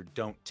Fester,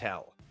 don't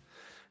tell.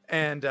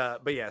 And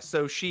but yeah,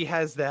 so she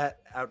has that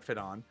outfit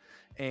on,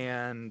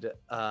 and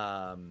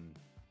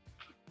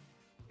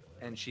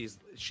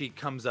she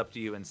comes up to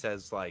you and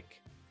says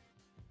like,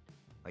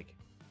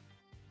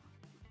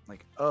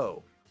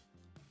 oh,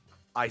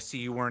 I see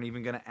you weren't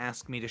even gonna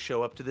ask me to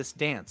show up to this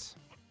dance.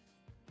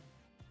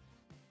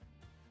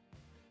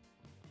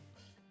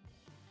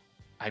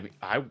 I mean,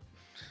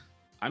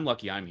 I'm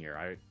lucky I'm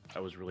here. I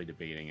was really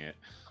debating it.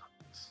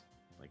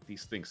 Like,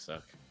 these things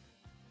suck.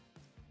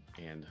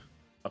 And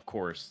of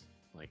course,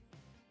 like,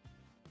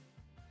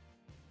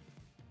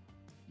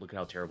 look at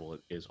how terrible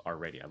it is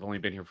already. I've only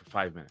been here for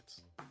 5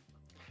 minutes.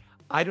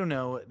 I don't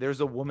know. There's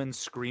a woman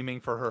screaming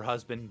for her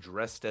husband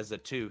dressed as a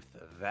tooth.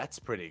 That's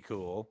pretty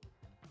cool.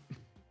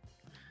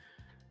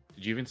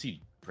 Did you even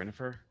see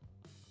Brennifer?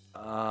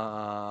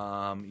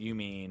 You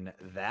mean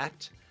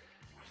that?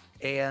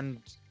 And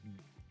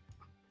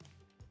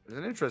there's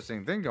an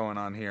interesting thing going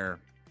on here.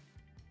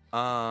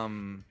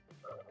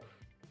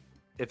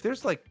 If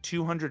there's like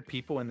 200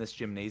 people in this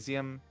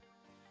gymnasium,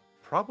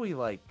 probably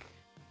like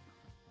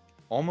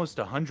almost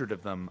 100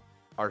 of them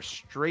are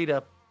straight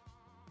up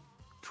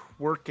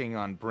twerking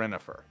on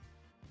Brennifer.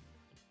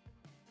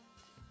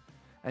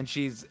 And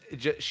she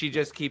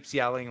just keeps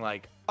yelling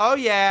like, "Oh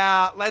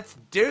yeah, let's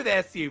do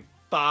this, you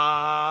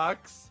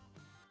fucks."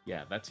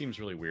 Yeah, that seems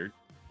really weird.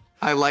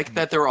 I like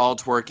that they're all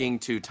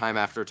twerking to Time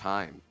After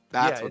Time.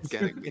 That's what's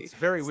getting me. It's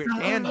very weird.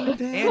 And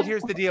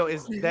here's the deal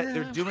is that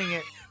they're doing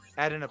it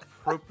at an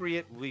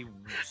appropriately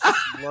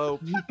slow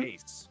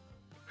pace.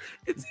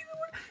 It's even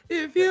worse.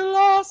 If you're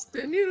lost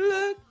and you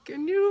look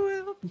and you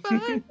will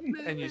find me.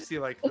 And you see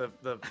like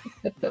the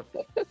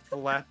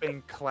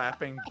flapping,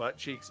 clapping butt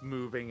cheeks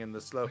moving in the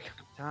slow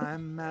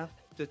time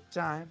after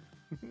time.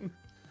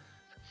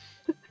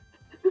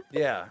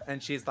 Yeah,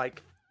 and she's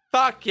like,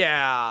 "Fuck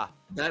yeah!"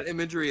 That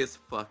imagery is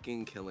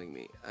fucking killing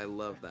me. I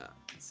love that.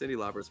 Cyndi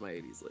Lauper's my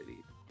 80s lady.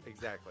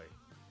 Exactly.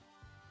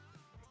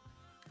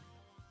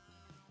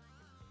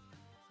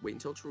 Wait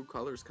until True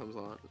Colors comes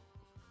on.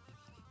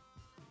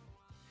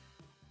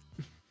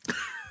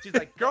 She's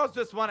like, "Girls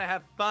just want to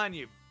have fun,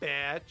 you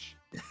bitch."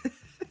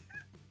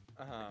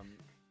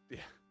 Yeah.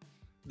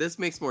 This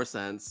makes more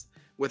sense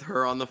with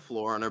her on the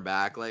floor on her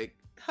back, like,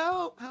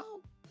 help.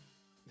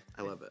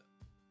 I love it.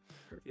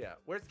 Yeah.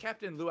 Where's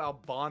Captain Lou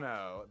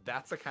Albano?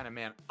 That's the kind of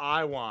man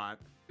I want.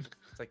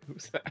 It's like,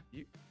 who's that?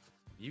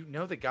 You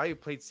know the guy who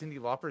played Cyndi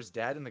Lauper's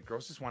dad in the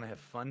Girls Just Want to Have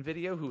Fun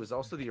video, who was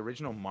also the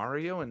original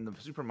Mario in the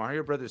Super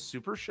Mario Brothers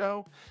Super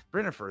Show?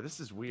 Brennifer, this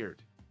is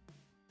weird.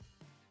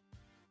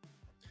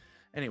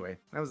 Anyway,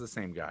 that was the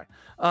same guy.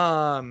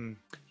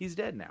 He's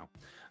dead now.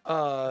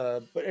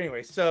 But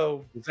anyway,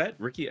 so is that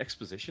Ricky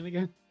Exposition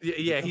again?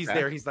 Yeah, he's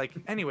there. He's like,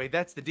 anyway,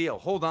 that's the deal.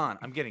 Hold on,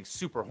 I'm getting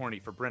super horny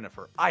for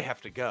Brennifer. I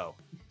have to go.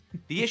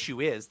 The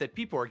issue is that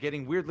people are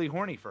getting weirdly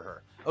horny for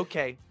her.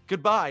 Okay,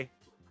 goodbye.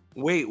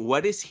 Wait,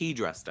 what is he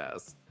dressed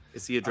as?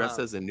 Is he dressed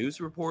as a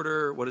news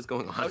reporter? What is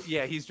going on? Oh,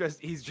 yeah, he's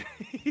dressed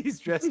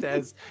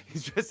as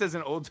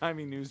an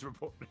old-timey news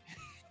reporter.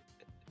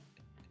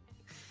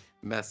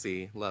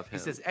 Messy, love him.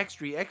 He says,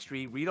 extra,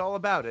 read all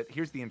about it.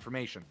 Here's the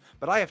information.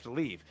 But I have to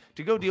leave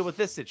to go deal with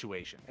this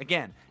situation.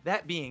 Again,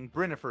 that being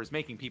Brennifer is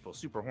making people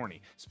super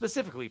horny,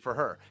 specifically for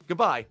her.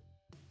 Goodbye.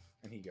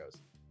 And he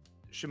goes.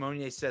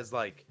 Shimonier says,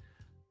 like,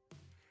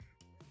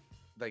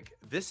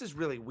 this is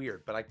really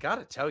weird, but I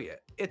gotta tell you,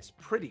 it's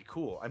pretty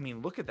cool. I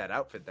mean, look at that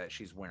outfit that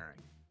she's wearing.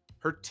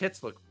 Her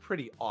tits look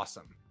pretty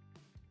awesome.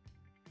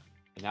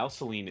 And now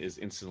Celine is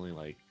instantly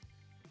like,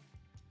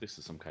 this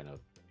is some kind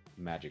of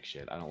magic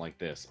shit. I don't like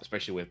this,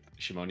 especially with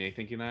Shimonier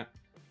thinking that.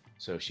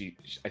 So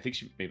I think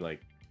she maybe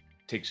like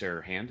takes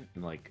her hand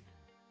and like,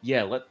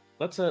 yeah,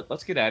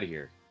 let's get out of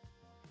here.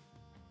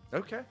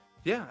 Okay.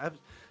 Yeah.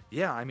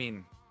 I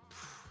mean,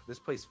 this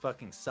place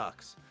fucking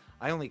sucks.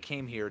 I only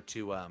came here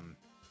to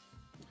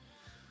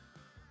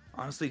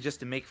honestly just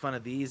to make fun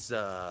of these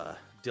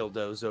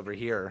dildos over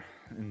here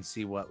and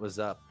see what was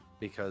up,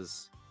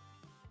 because,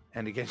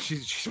 and again,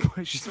 she's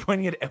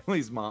pointing at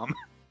Emily's mom.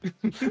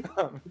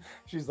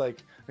 She's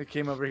like, I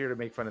came over here to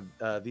make fun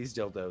of these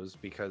dildos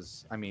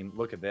because, I mean,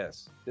 look at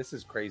this. This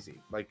is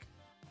crazy. Like,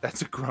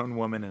 that's a grown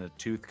woman in a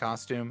tooth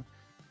costume,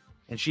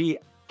 and she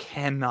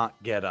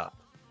cannot get up.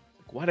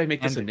 Why'd I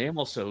make this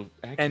enamel so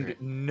accurate?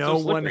 And no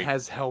one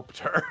has helped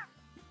her.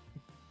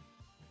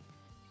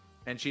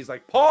 And she's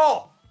like,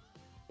 Paul,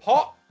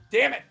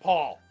 damn it,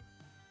 Paul.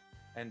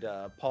 And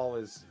Paul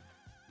is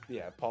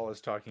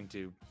talking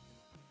to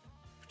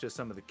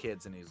some of the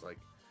kids, and he's like,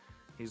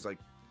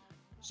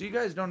 so you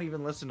guys don't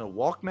even listen to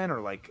Walkman or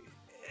like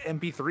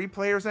MP3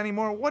 players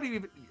anymore? What do you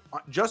even,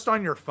 just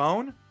on your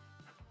phone?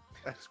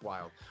 That's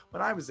wild.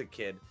 When I was a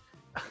kid,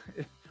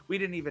 We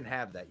didn't even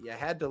have that. You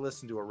had to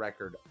listen to a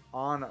record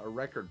on a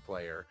record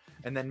player,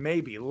 and then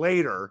maybe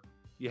later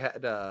you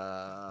had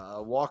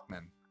a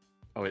Walkman.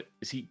 Oh,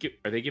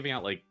 are they giving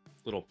out like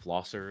little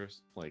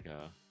flossers, like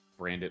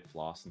branded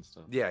floss and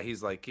stuff? Yeah,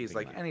 he's like,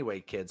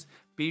 anyway, kids,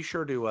 be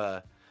sure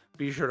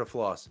to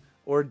floss,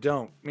 or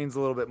don't. Means a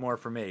little bit more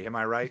for me. Am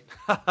I right?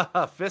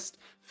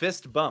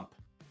 Fist bump.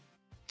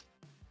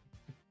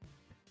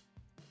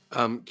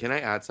 Can I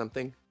add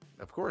something?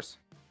 Of course.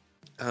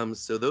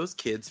 So those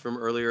kids from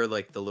earlier,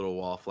 like the little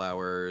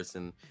wallflowers,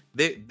 and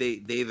they're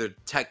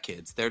tech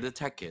kids. They're the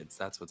tech kids.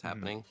 That's what's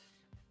happening.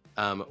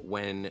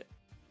 When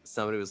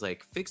somebody was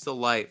like, fix the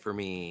light for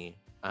me,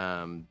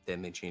 then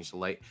they changed the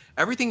light.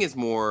 Everything is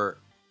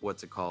more,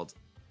 what's it called?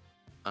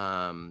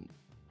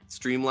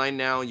 Streamlined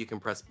now. You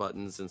can press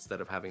buttons instead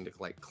of having to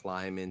like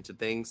climb into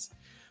things.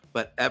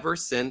 But ever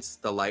since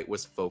the light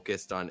was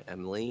focused on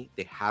Emily,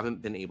 they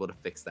haven't been able to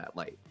fix that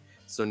light.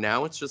 So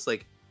now it's just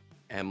like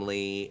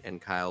Emily and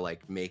Kyle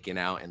like making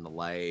out in the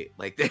light.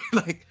 Like they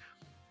like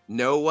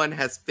no one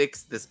has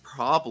fixed this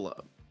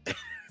problem.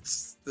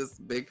 It's this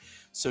big.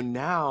 So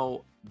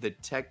now the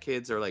tech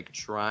kids are like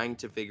trying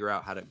to figure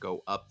out how to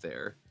go up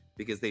there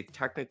because they've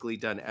technically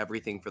done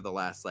everything for the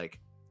last like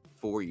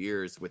 4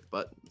 years with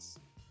buttons.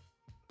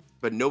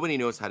 But nobody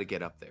knows how to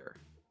get up there.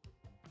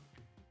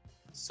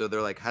 So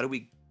they're like, how do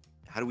we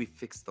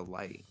fix the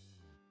light?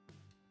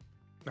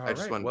 I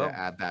just wanted to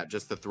add that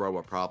just to throw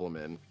a problem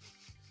in.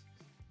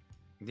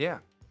 Yeah.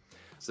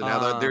 So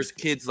now there's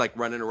kids like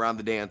running around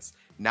the dance,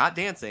 not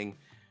dancing,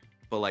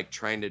 but like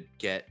trying to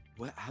get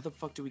how the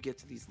fuck do we get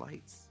to these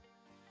lights?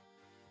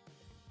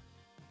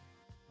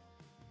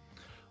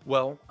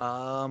 Well,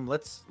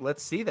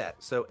 let's see that.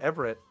 So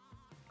Eduardo,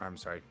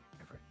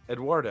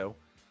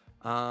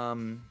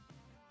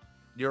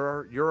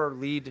 you're our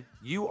lead.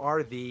 You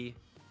are the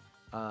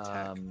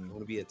I want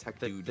to be a tech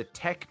dude. The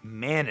tech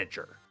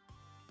manager.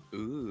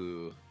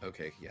 Ooh,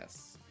 okay,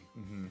 yes.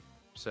 Mm-hmm.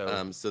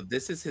 So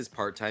this is his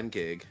part-time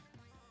gig.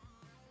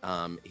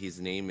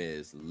 His name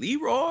is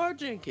Leroy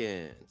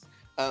Jenkins.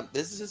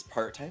 This is his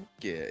part-time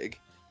gig,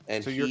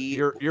 and so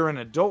you're an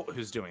adult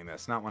who's doing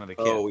this, not one of the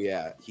kids. Oh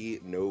yeah,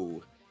 he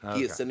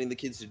is sending the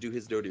kids to do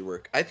his dirty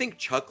work. I think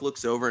Chuck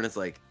looks over and is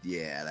like,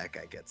 yeah, that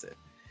guy gets it.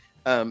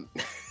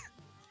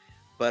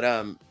 But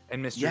and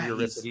Mr.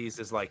 Euripides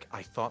is like,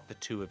 I thought the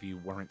two of you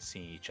weren't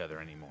seeing each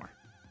other anymore.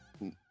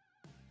 And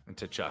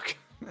to Chuck.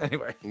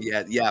 Anyway.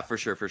 Yeah, for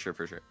sure.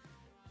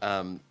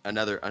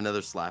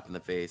 Another slap in the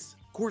face.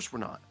 Of course we're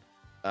not.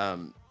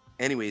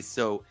 Anyways,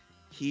 so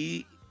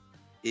he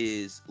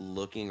is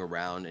looking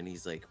around and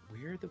he's like,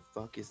 where the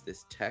fuck is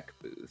this tech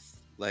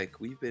booth? Like,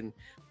 we've been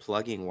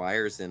plugging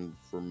wires in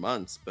for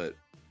months, but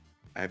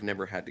I've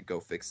never had to go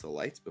fix the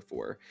lights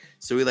before.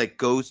 So he like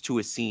goes to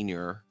a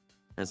senior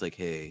and is like,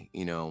 hey,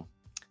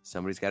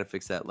 somebody's got to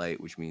fix that light,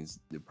 which means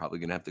they're probably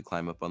gonna have to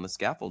climb up on the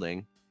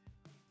scaffolding.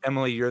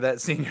 Emily, you're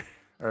that senior.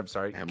 Or I'm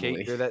sorry, Emily.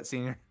 Kate, you're that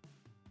senior.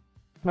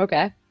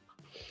 Okay.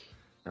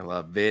 I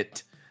love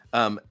it.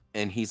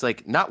 And he's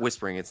like, not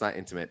whispering, it's not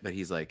intimate, but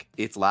he's like,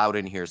 it's loud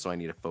in here, so I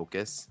need to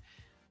focus.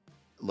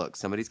 Look,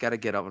 somebody's got to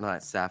get up on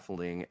that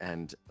scaffolding,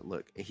 and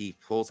look, he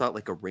pulls out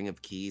like a ring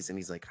of keys, and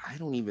he's like, I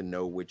don't even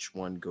know which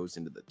one goes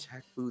into the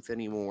tech booth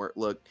anymore.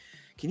 Look,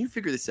 can you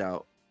figure this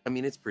out? I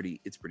mean, it's pretty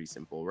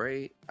simple,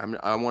 right?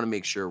 I want to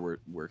make sure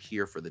we're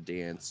here for the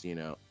dance,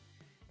 And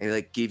he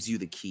like gives you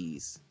the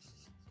keys.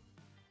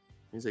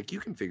 He's like, you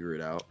can figure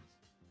it out.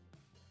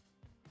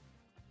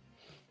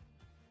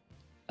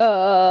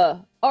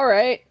 All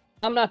right.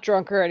 I'm not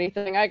drunk or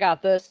anything. I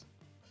got this.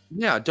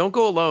 Yeah, don't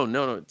go alone.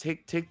 No.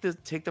 Take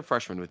the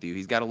freshman with you.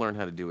 He's got to learn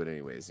how to do it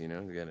anyways, You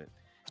got it.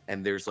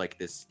 And there's like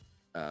this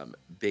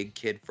big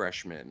kid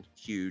freshman,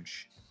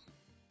 huge,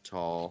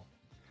 tall.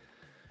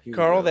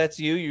 Carl, that's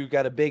you. You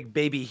got a big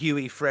baby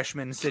Huey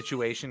freshman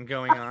situation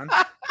going on.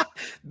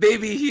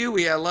 Baby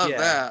Huey, I love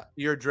that.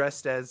 You're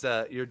dressed as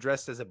a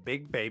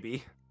big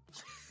baby.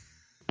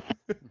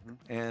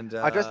 And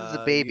I dressed as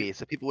a baby,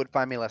 so people would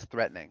find me less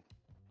threatening.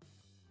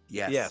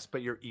 Yes,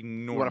 but you're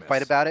enormous. You want to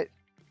fight about it?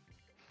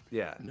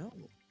 Yeah. No.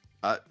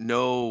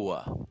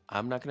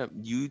 I'm not gonna.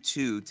 You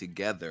two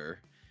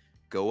together,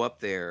 go up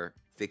there,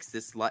 fix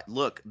this light.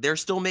 Look, they're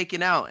still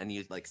making out, and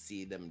you like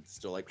see them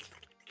still like.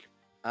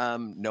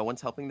 No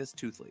one's helping this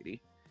tooth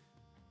lady.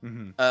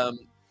 Mm-hmm.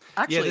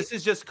 Actually, this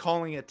is just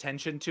calling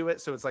attention to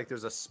it. So it's like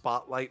there's a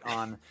spotlight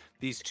on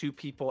these two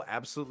people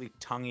absolutely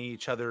tonguing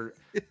each other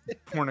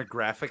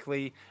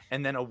pornographically,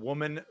 and then a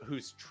woman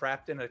who's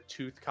trapped in a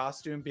tooth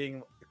costume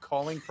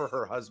calling for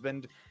her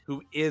husband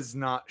who is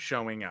not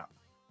showing up.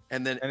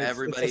 And then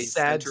it's a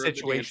sad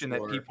situation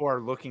that people are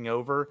looking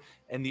over,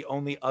 and the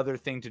only other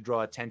thing to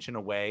draw attention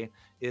away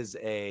is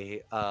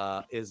a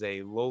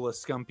Lola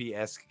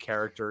Scumpy-esque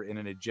character in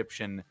an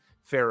Egyptian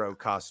pharaoh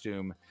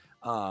costume,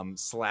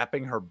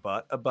 slapping her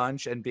butt a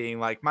bunch and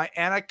being like, "My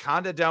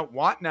anaconda don't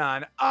want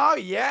none." Oh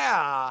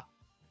yeah,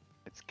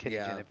 it's Kid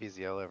Genovese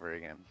all over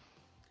again.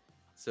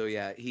 So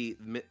yeah,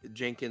 Mr.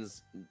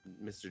 Jenkins,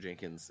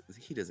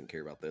 he doesn't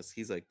care about this.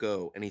 He's like,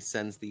 go, and he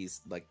sends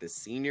these like this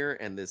senior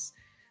and this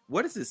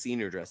What is the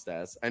senior dressed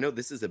as? I know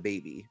this is a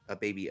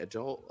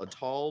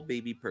tall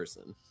baby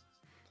person.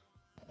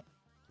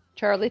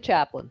 Charlie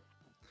Chaplin.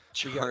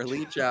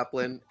 Charlie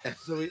Chaplin.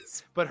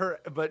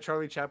 But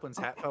Charlie Chaplin's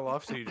hat fell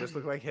off, so you just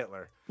look like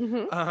Hitler.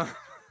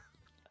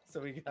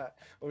 So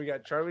we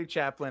got Charlie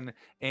Chaplin,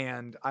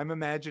 and I'm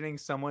imagining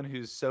someone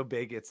who's so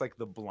big it's like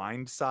the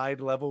Blind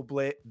Side level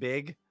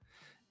big,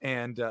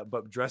 and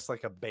but dressed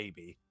like a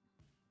baby.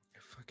 I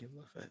fucking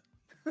love it.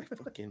 I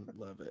fucking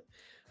love it.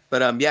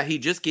 But yeah, he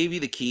just gave you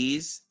the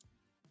keys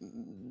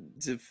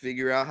to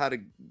figure out how to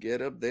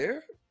get up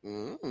there.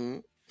 Mm-hmm.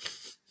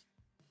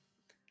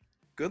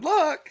 Good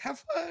luck. Have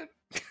fun.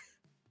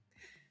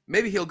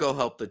 Maybe he'll go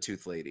help the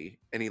tooth lady,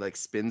 and he like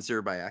spins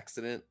her by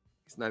accident.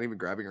 He's not even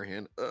grabbing her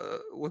hand.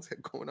 What's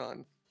going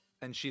on?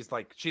 And she's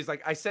like,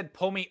 I said,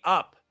 pull me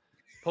up.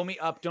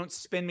 Don't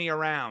spin me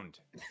around.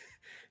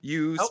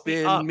 You Help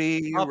spin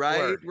me upward,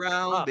 right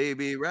round, up.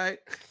 baby, right?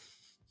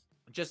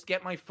 Just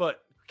get my foot.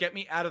 Get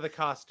me out of the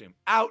costume.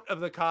 Out of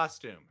the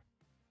costume.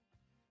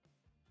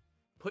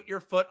 Put your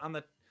foot on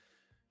the...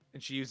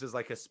 And she uses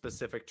like a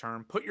specific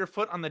term. Put your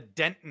foot on the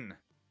denton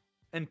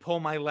and pull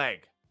my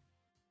leg.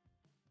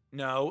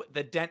 No,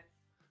 the dent...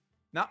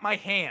 Not my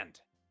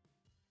hand.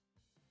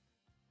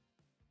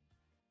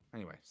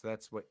 Anyway, so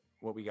that's what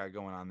we got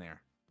going on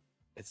there.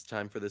 It's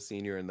time for the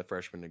senior and the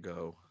freshman to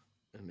go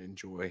and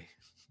enjoy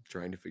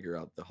trying to figure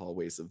out the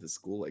hallways of the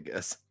school, I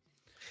guess.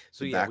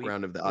 So the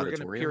background of the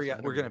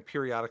auditorium. We're going to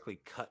periodically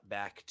cut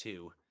back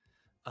to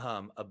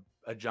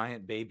a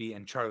giant baby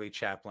and Charlie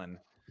Chaplin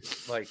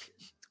like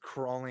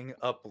crawling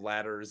up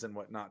ladders and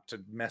whatnot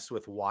to mess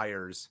with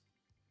wires.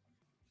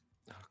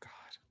 Oh God.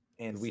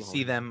 And we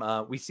see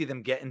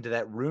them get into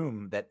that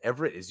room that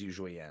Everett is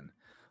usually in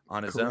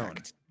on his own.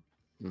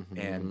 Mm-hmm.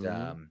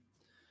 And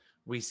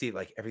we see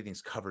like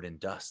everything's covered in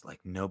dust, like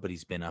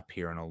nobody's been up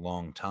here in a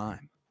long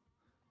time.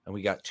 And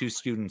we got two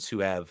students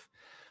who have...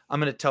 I'm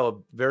going to tell a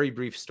very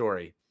brief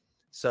story.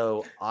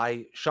 So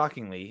I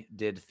shockingly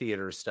did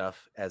theater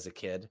stuff as a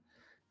kid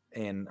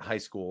in high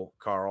school,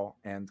 Carl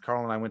and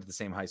I went to the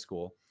same high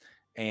school,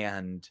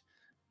 and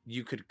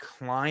you could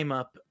climb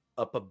up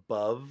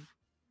above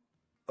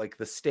like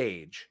the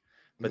stage,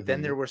 but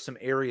then there were some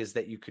areas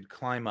that you could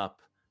climb up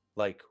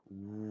like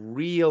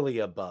really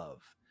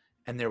above.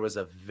 And there was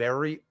a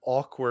very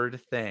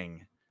awkward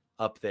thing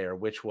up there,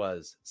 which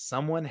was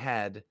someone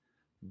had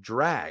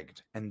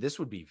dragged, and this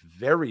would be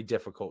very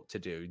difficult to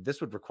do. This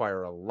would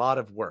require a lot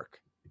of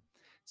work.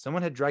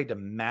 Someone had dragged a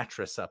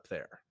mattress up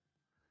there.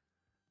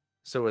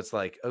 So it's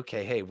like,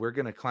 okay, hey, we're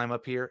going to climb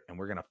up here and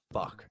we're going to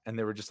fuck. And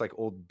there were just like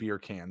old beer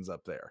cans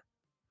up there.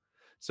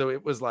 So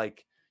it was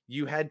like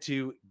you had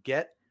to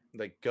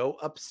go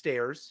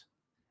upstairs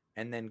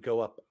and then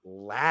go up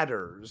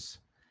ladders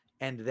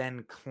and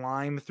then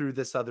climb through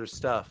this other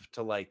stuff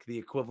to like the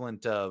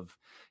equivalent of,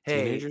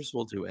 hey, teenagers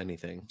will do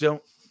anything.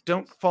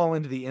 Don't fall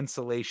into the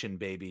insulation,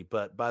 baby.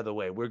 But by the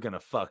way, we're going to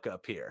fuck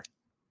up here.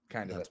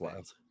 Kind of That's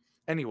wild.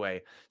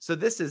 Anyway, so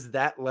this is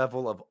that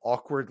level of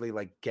awkwardly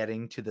like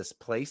getting to this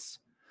place.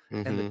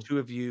 Mm-hmm. And the two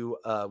of you,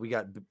 we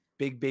got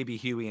Big Baby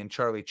Huey and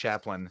Charlie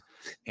Chaplin,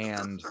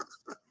 and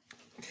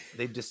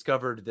they've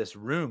discovered this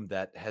room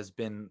that has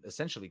been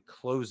essentially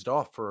closed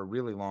off for a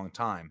really long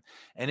time.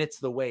 And it's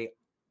the way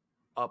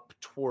up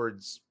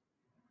towards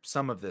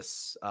some of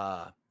this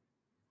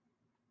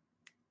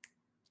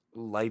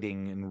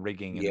lighting and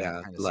rigging and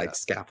that kind of like stuff.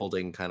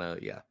 Scaffolding kind of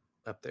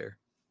up there.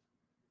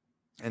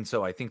 And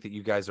so I think that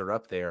you guys are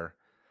up there,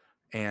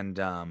 and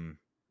all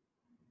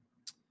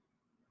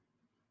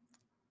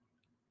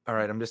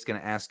right, I'm just going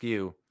to ask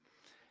you,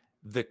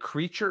 the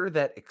creature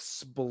that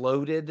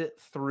exploded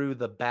through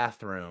the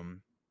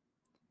bathroom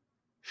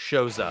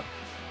shows up.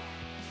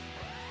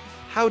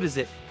 How does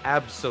it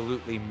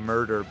absolutely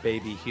murder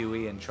Baby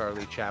Huey and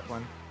Charlie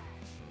Chaplin?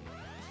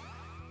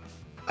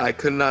 I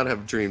could not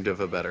have dreamed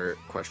of a better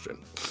question.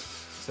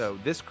 So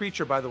this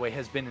creature, by the way,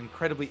 has been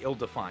incredibly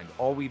ill-defined.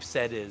 All we've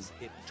said is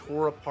it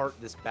tore apart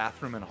this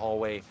bathroom and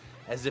hallway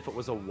as if it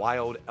was a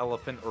wild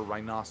elephant or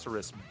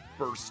rhinoceros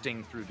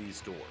bursting through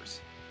these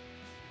doors.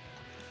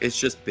 It's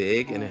just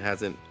big and it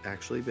hasn't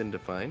actually been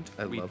defined.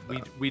 I love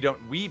that.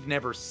 We've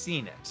never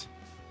seen it.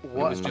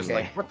 What? It was just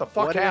like, what the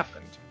fuck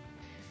happened?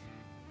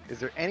 Is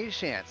there any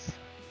chance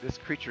this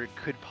creature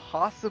could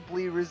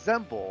possibly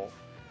resemble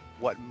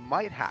what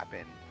might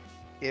happen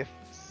if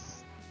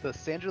the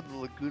Sandra the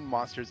Lagoon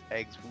Monster's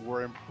eggs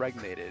were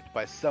impregnated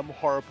by some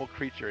horrible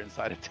creature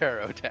inside a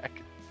tarot deck?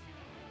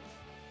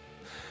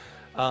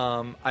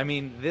 I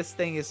mean, this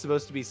thing is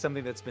supposed to be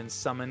something that's been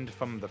summoned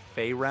from the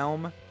Fey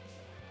realm.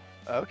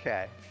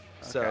 Okay.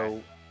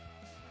 So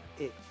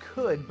it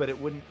could, but it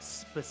wouldn't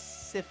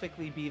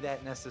specifically be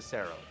that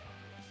necessarily.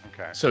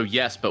 Okay. So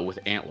yes, but with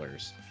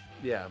antlers.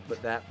 Yeah, but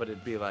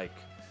it'd be like,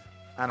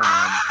 I don't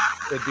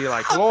know. It'd be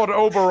like, Lord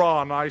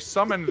Oberon, I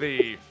summon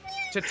thee.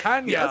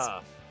 Titania. Yes.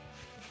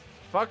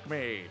 Fuck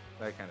me.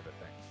 That kind of a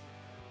thing.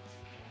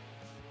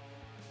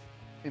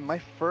 And my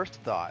first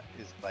thought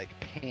is like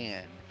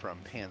Pan from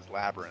Pan's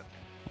Labyrinth,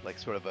 like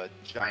sort of a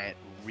giant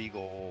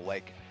regal,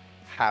 like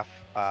half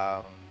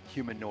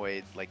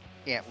humanoid, like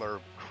antler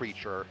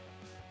creature.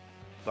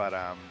 But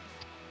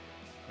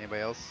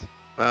anybody else?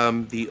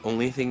 The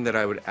only thing that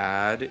I would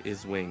add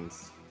is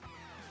wings.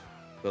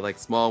 But like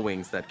small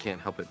wings that can't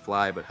help it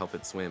fly but help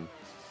it swim.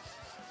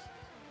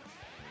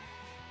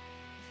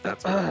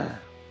 That's what I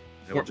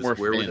would just,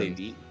 where would they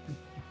be?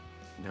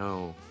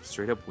 No,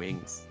 straight up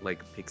wings,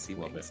 like pixie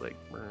wings, like.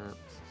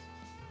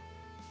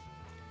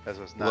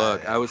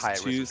 Look, I was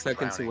 2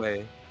 seconds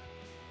away.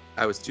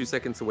 I was 2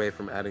 seconds away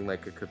from adding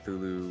like a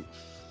Cthulhu.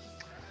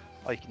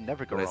 Oh, you can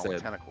never go wrong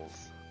with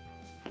tentacles.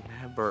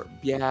 Never.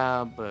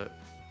 Yeah, but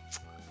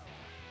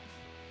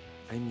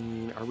I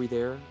mean, are we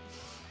there?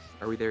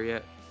 Are we there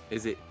yet?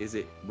 Is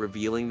it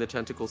revealing the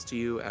tentacles to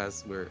you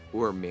as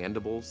or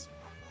mandibles?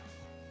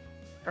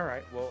 All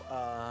right.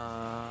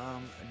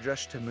 Well,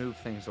 just to move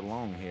things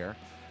along here.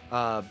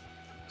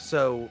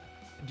 So,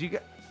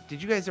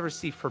 did you guys ever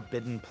see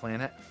Forbidden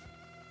Planet?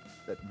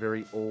 That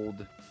very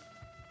old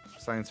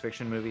science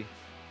fiction movie.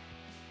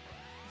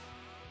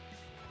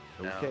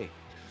 Okay.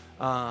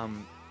 No.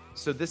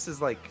 So this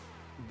is like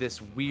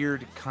this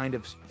weird kind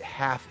of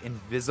half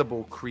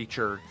invisible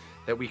creature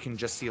that we can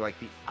just see like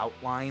the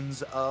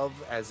outlines of,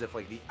 as if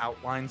like the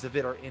outlines of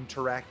it are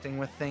interacting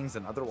with things,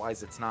 and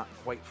otherwise it's not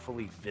quite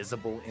fully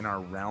visible in our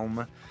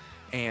realm.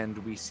 And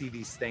we see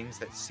these things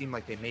that seem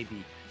like they may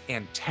be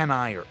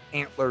antennae or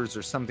antlers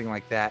or something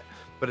like that,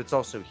 but it's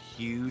also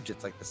huge.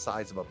 It's like the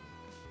size of a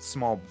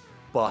small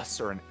bus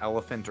or an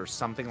elephant or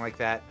something like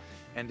that,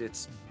 and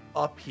it's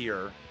up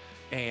here.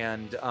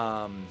 And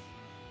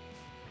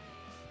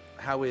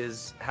how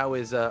is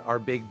our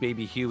big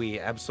baby Huey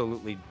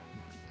absolutely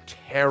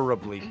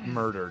terribly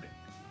murdered?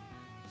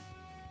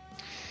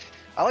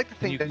 I like to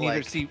think we can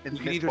either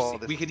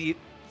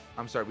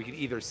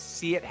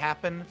see it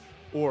happen,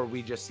 or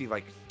we just see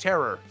like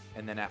terror,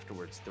 and then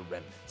afterwards the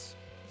remnants.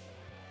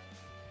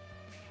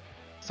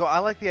 So I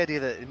like the idea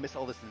that amidst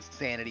all this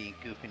insanity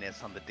and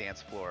goofiness on the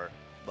dance floor,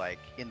 like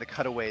in the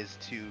cutaways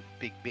to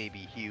Big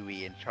Baby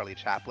Huey and Charlie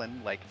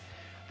Chaplin, like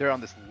they're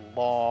on this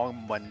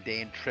long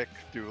mundane trek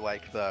through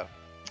like the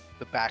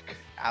back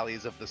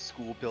alleys of the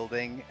school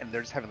building, and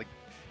they're just having like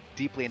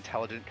deeply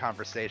intelligent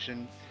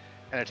conversation,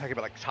 and they're talking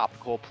about like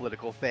topical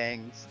political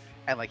things,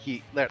 and like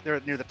they're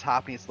near the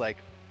top, and he's like,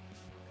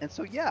 and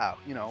so yeah,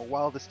 you know,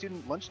 while the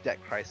student lunch debt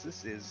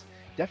crisis is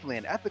definitely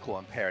an ethical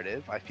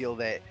imperative, I feel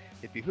that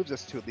it behooves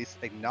us to at least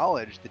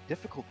acknowledge the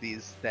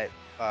difficulties that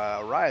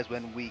arise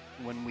when we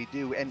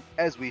do, and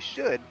as we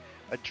should,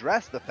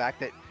 address the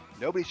fact that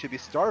nobody should be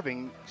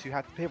starving to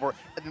have to pay for it.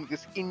 And then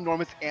this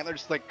enormous antler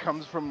just like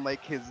comes from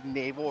like his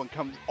navel and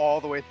comes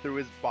all the way through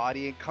his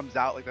body and comes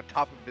out like the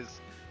top of his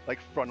like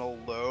frontal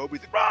lobe. He's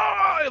like,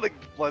 "Rah!"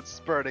 Like blood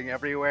spurting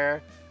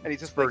everywhere, and he's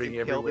just like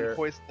impaled and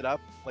hoisted up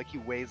like he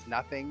weighs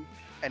nothing,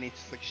 and he's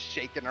just like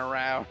shaking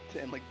around,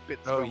 and like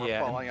bits of him are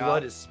falling and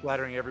blood off. is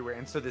splattering everywhere.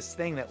 And so this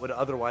thing that would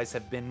otherwise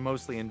have been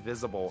mostly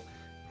invisible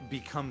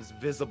becomes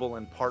visible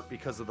in part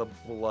because of the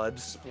blood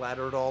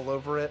splattered all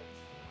over it.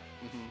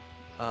 Mm-hmm.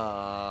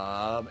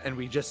 And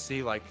we just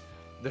see like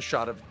the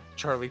shot of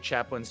Charlie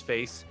Chaplin's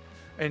face,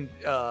 and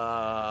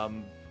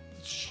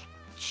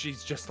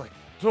she's just like,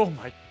 oh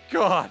my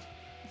god,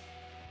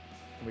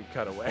 and we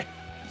cut away.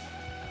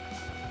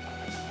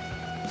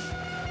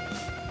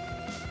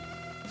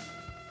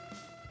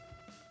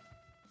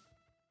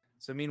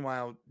 So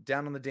meanwhile,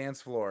 down on the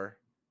dance floor,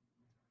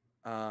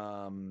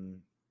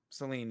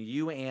 Celine,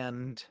 you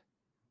and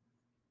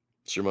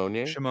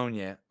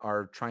Shimonia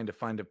are trying to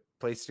find a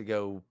place to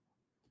go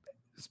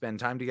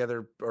spend time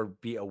together or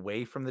be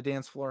away from the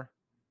dance floor.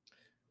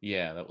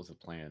 Yeah, that was the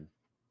plan.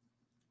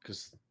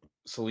 Because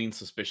Celine's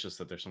suspicious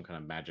that there's some kind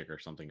of magic or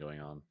something going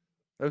on.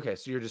 Okay,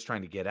 so you're just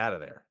trying to get out of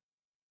there.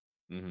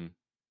 Mm-hmm.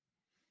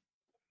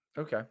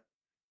 Okay.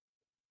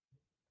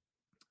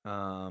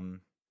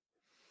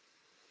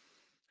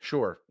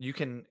 Sure. You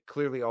can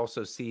clearly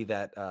also see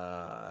that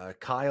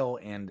Kyle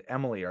and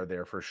Emily are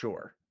there for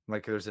sure.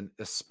 Like there's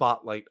a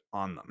spotlight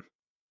on them.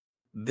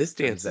 This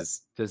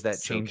dance does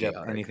that change up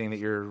anything that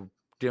you're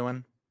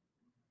doing?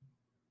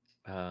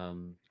 I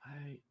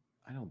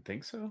don't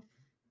think so.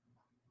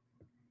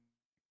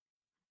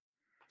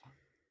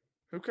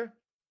 Okay.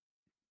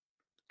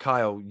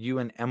 Kyle, you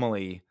and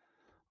Emily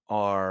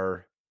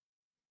and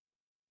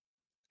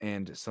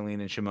Celine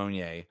and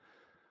Shimonier,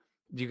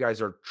 you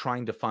guys are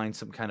trying to find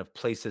some kind of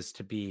places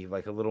to be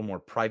like a little more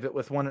private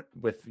with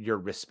your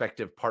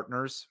respective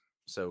partners.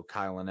 So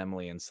Kyle and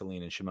Emily and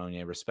Celine and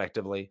Shimonier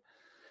respectively.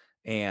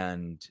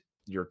 And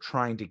you're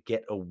trying to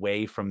get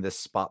away from this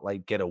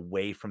spotlight, get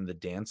away from the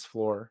dance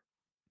floor.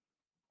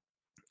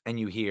 And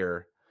you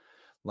hear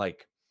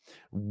like,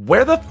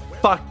 where the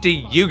fuck do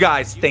you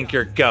guys think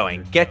you're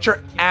going? Get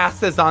your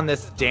asses on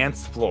this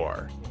dance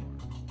floor.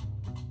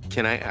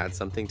 Can I add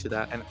something to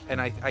that?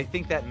 And I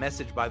think that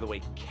message, by the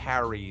way,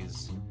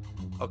 carries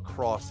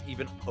across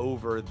even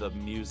over the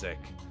music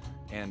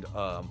and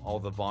all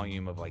the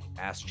volume of like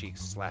ass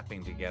cheeks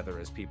slapping together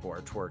as people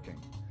are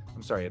twerking.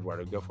 I'm sorry,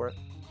 Eduardo, go for it.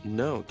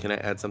 No, can I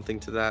add something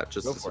to that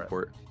just to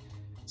support?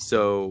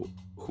 So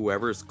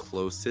whoever's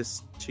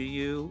closest to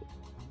you,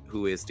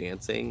 who is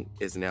dancing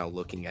is now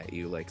looking at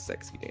you like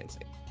sexy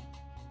dancing.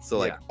 So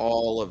like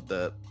all of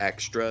the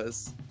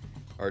extras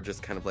are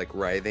just kind of like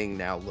writhing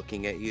now,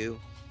 looking at you.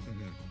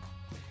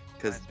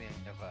 Because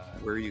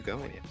where are you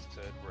going? The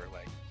episode where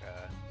like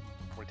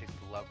Morty takes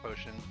the love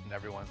potion and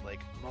everyone's like,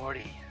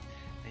 Morty,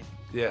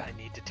 I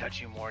need to touch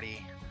you,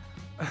 Morty.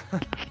 Yeah.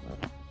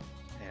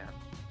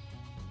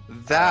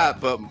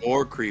 That, but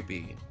more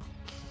creepy.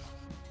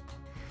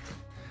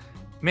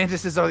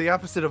 Mantises are the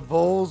opposite of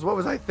voles. What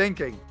was I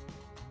thinking?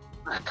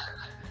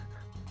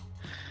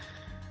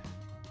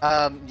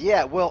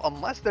 Yeah, well,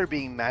 unless they're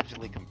being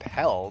magically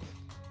compelled,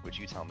 which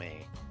you tell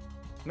me.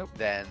 Nope.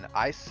 Then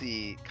I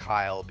see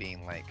Kyle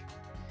being like,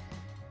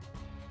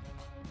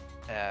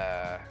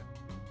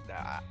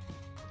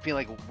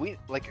 feeling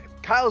like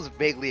Kyle's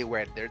vaguely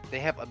aware they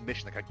have a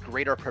mission, like a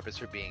greater purpose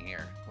for being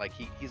here. Like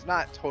he's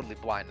not totally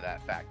blind to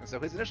that fact. And so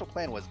his initial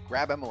plan was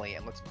grab Emily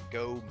and let's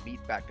go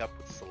meet back up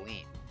with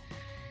Celine.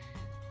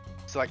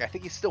 So like I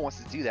think he still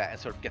wants to do that and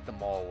sort of get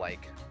them all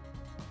like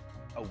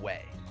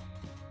away.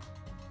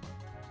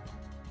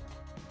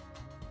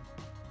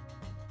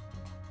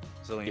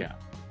 Celine.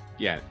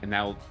 Yeah. And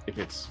now if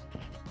it's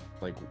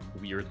like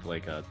weird,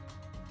 like a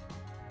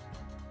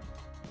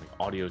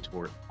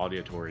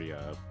auditory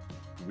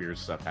weird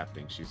stuff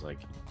happening, she's like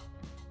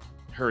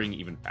hurrying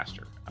even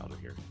faster out of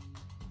here.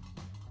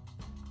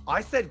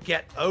 I said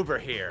get over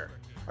here.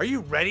 Are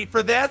you ready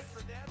for this?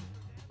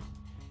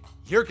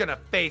 You're gonna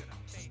face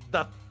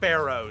the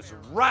Pharaoh's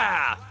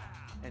wrath.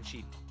 And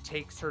she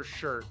takes her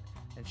shirt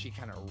and she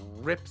kind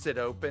of rips it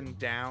open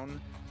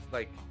down,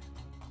 like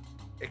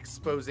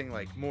exposing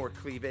like more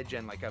cleavage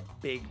and like a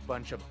big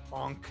bunch of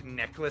Ankh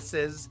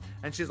necklaces.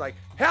 And she's like,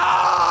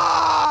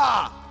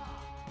 ha!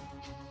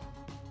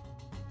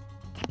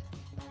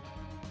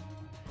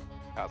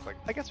 I was like,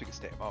 I guess we can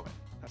stay a moment.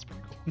 That's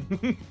pretty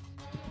cool.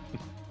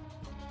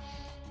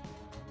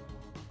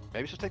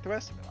 Maybe she'll take the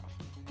rest of it off.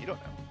 You don't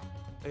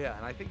know. Yeah,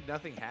 and I think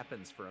nothing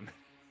happens for a minute.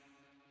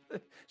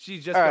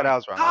 She's just all right. going, I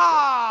was wrong.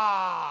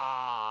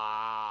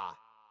 Ah!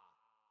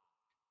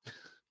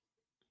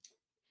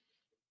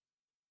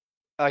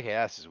 Okay,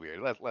 this is weird.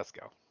 Let's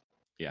go.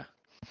 Yeah.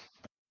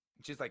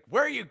 She's like,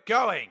 where are you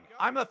going?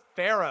 I'm a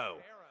pharaoh.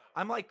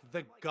 I'm like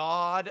the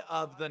god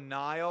of the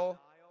Nile.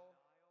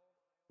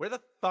 Where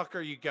the fuck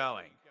are you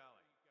going?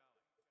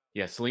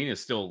 Yeah, Celine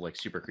is still like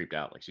super creeped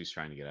out, like she's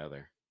trying to get out of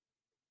there.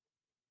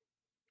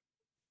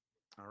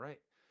 All right.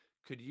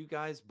 Could you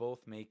guys both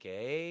make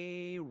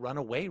a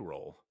runaway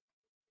roll?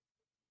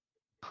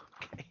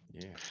 Okay.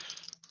 Yeah.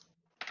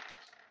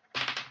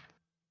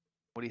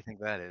 What do you think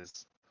that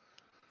is?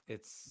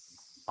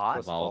 It's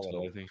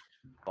volatile, I think.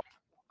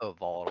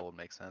 Volatile would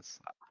make sense.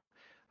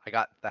 I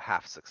got the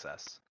half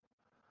success.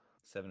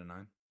 7 and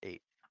 9.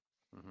 8.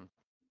 Mm-hmm.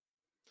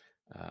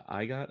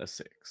 I got a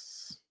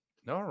 6.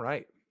 All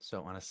right.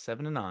 So on a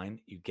 7 and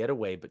 9, you get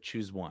away, but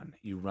choose one.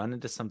 You run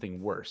into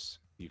something worse.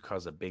 You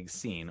cause a big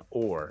scene,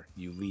 or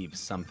you leave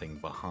something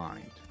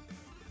behind.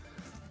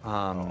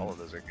 All of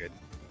those are good.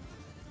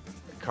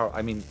 Carl,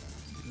 I mean,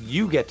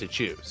 you get to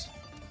choose,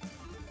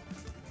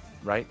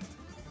 right?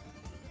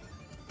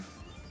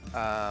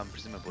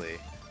 Presumably.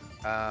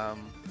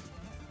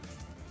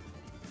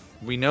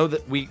 We know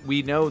that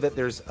we know that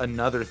there's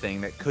another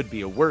thing that could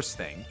be a worse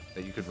thing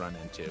that you could run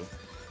into.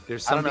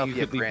 There's something you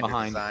could leave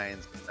behind.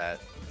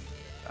 That,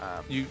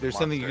 there's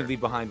something you could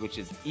leave behind, which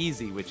is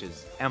easy, which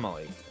is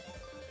Emily.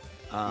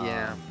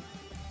 Yeah.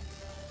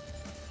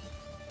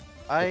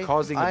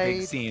 Causing a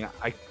big scene,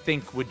 I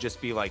think, would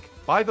just be like,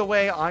 by the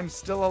way, I'm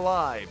still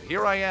alive.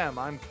 Here I am.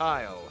 I'm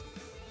Kyle.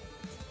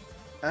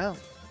 Oh.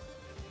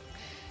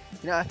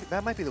 You know, I think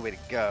that might be the way to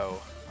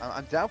go.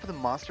 I'm down for the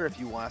monster if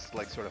you want us to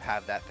like sort of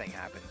have that thing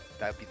happen.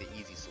 That would be the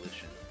easy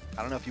solution.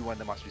 I don't know if you want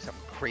the monster to do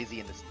something crazy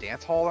in this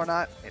dance hall or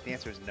not. If the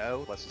answer is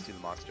no, let's just do the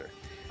monster.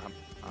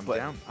 I'm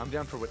down. I'm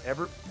down for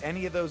whatever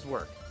any of those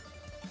work.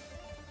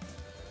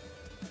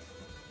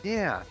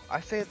 Yeah,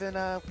 I say then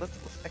let's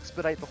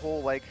expedite the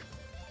whole like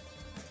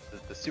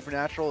the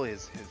supernatural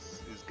is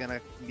gonna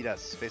meet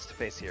us face to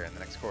face here in the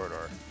next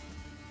corridor.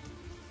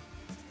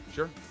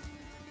 Sure.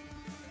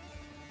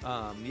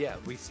 Yeah,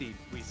 we see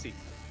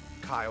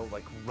Kyle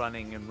like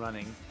running,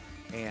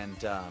 and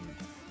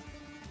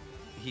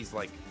he's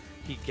like,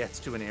 he gets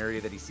to an area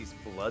that he sees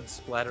blood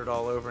splattered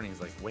all over, and he's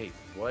like, wait,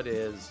 what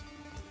is?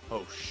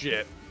 Oh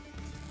shit!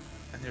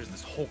 And there's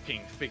this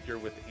hulking figure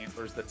with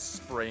antlers that's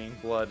spraying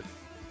blood,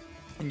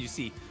 and you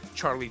see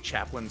Charlie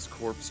Chaplin's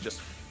corpse just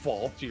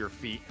fall to your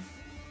feet.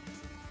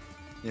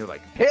 And you're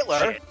like,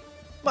 Hitler? Shit.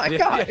 My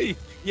God!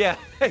 Yeah,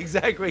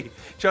 exactly.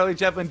 Charlie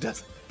Chaplin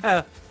doesn't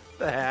have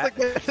the hat.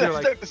 You're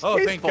like, oh,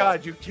 thank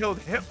God you killed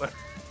Hitler.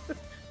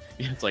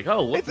 Yeah, it's like,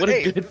 oh, what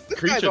a good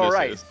creature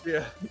this is.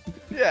 Yeah.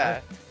 Yeah.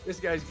 This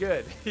guy's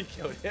good. He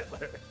killed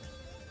Hitler.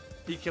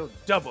 He killed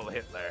double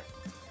Hitler.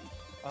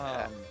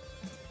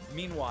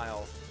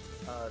 Meanwhile,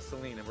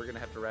 Celine, and we're going to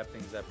have to wrap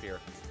things up here.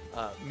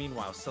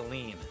 Meanwhile,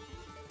 Celine,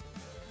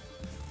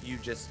 you're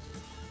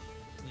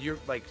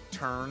like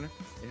turn,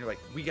 and you're like,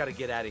 we got to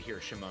get out of here,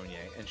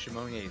 Shimonier. And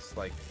Shimonier's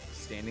like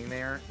standing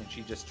there, and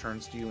she just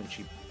turns to you, and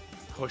she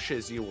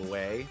pushes you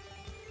away,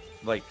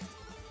 like,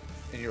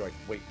 and you're like,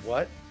 wait,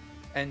 what?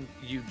 And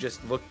you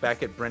just look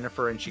back at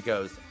Brennifer and she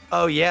goes,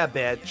 oh yeah,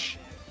 bitch.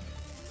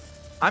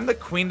 I'm the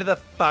queen of the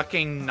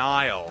fucking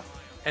Nile.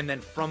 And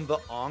then from the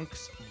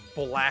Onks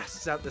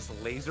blasts out this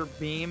laser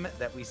beam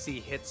that we see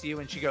hits you,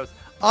 and she goes,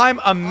 I'm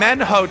a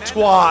Menho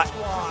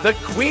twat, the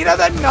queen of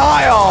the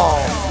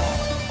Nile.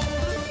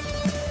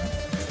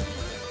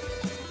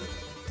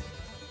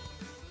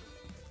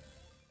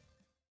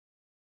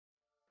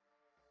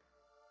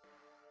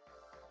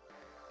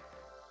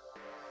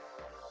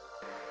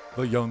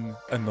 The Young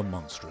and the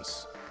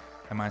Monstrous.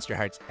 A Monster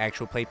Hearts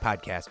actual play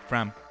podcast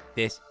from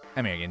This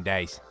American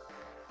Dice.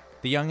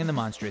 The Young and the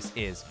Monstrous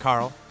is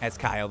Carl as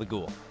Kyle the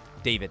Ghoul,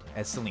 David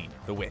as Celine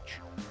the Witch,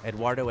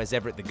 Eduardo as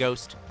Everett the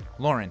Ghost,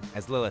 Lauren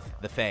as Lilith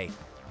the Fae,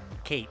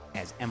 Kate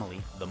as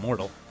Emily the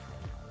Mortal,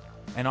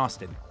 and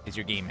Austin is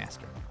your game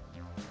master.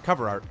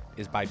 Cover art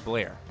is by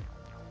Blair.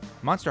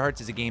 Monster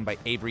Hearts is a game by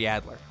Avery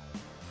Adler.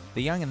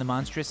 The Young and the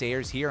Monstrous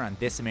airs here on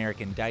This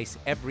American Dice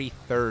every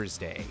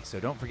Thursday, so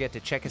don't forget to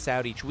check us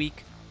out each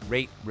week.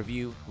 Rate,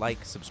 review,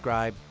 like,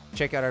 subscribe,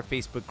 check out our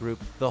Facebook group,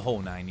 The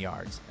Whole 9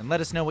 Yards, and let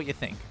us know what you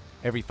think.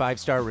 Every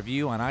 5-star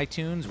review on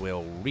iTunes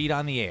we'll read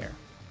on the air.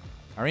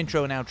 Our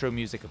intro and outro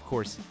music, of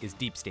course, is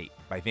Deep State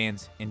by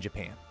Vans in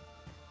Japan.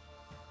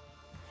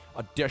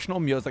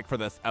 Additional music for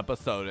this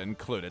episode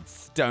included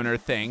Stoner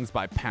Things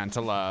by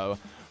Pantalo,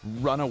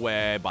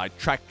 Runaway by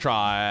Trek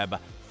Tribe,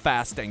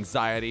 Fast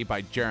Anxiety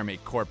by Jeremy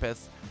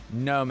Corpus,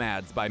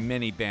 Nomads by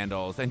Mini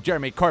Vandals, and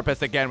Jeremy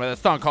Corpus again with a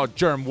song called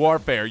Germ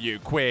Warfare, you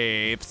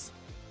queefs.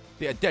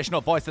 The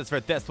additional voices for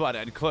this one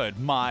include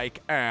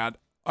Mike and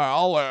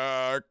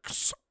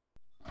Alex.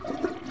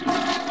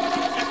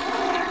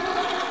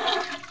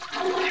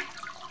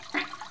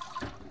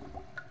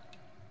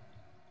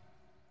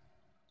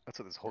 That's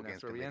what this whole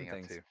game's been leading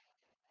up to.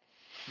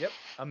 Yep,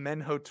 a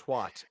Menho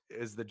twat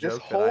is the joke. This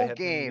whole that I have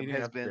game been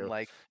has been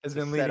like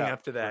leading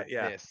up to that.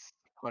 Yeah, this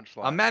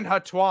punchline. a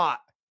Menho twat.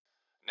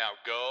 Now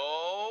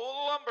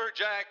go,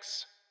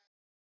 Lumberjacks!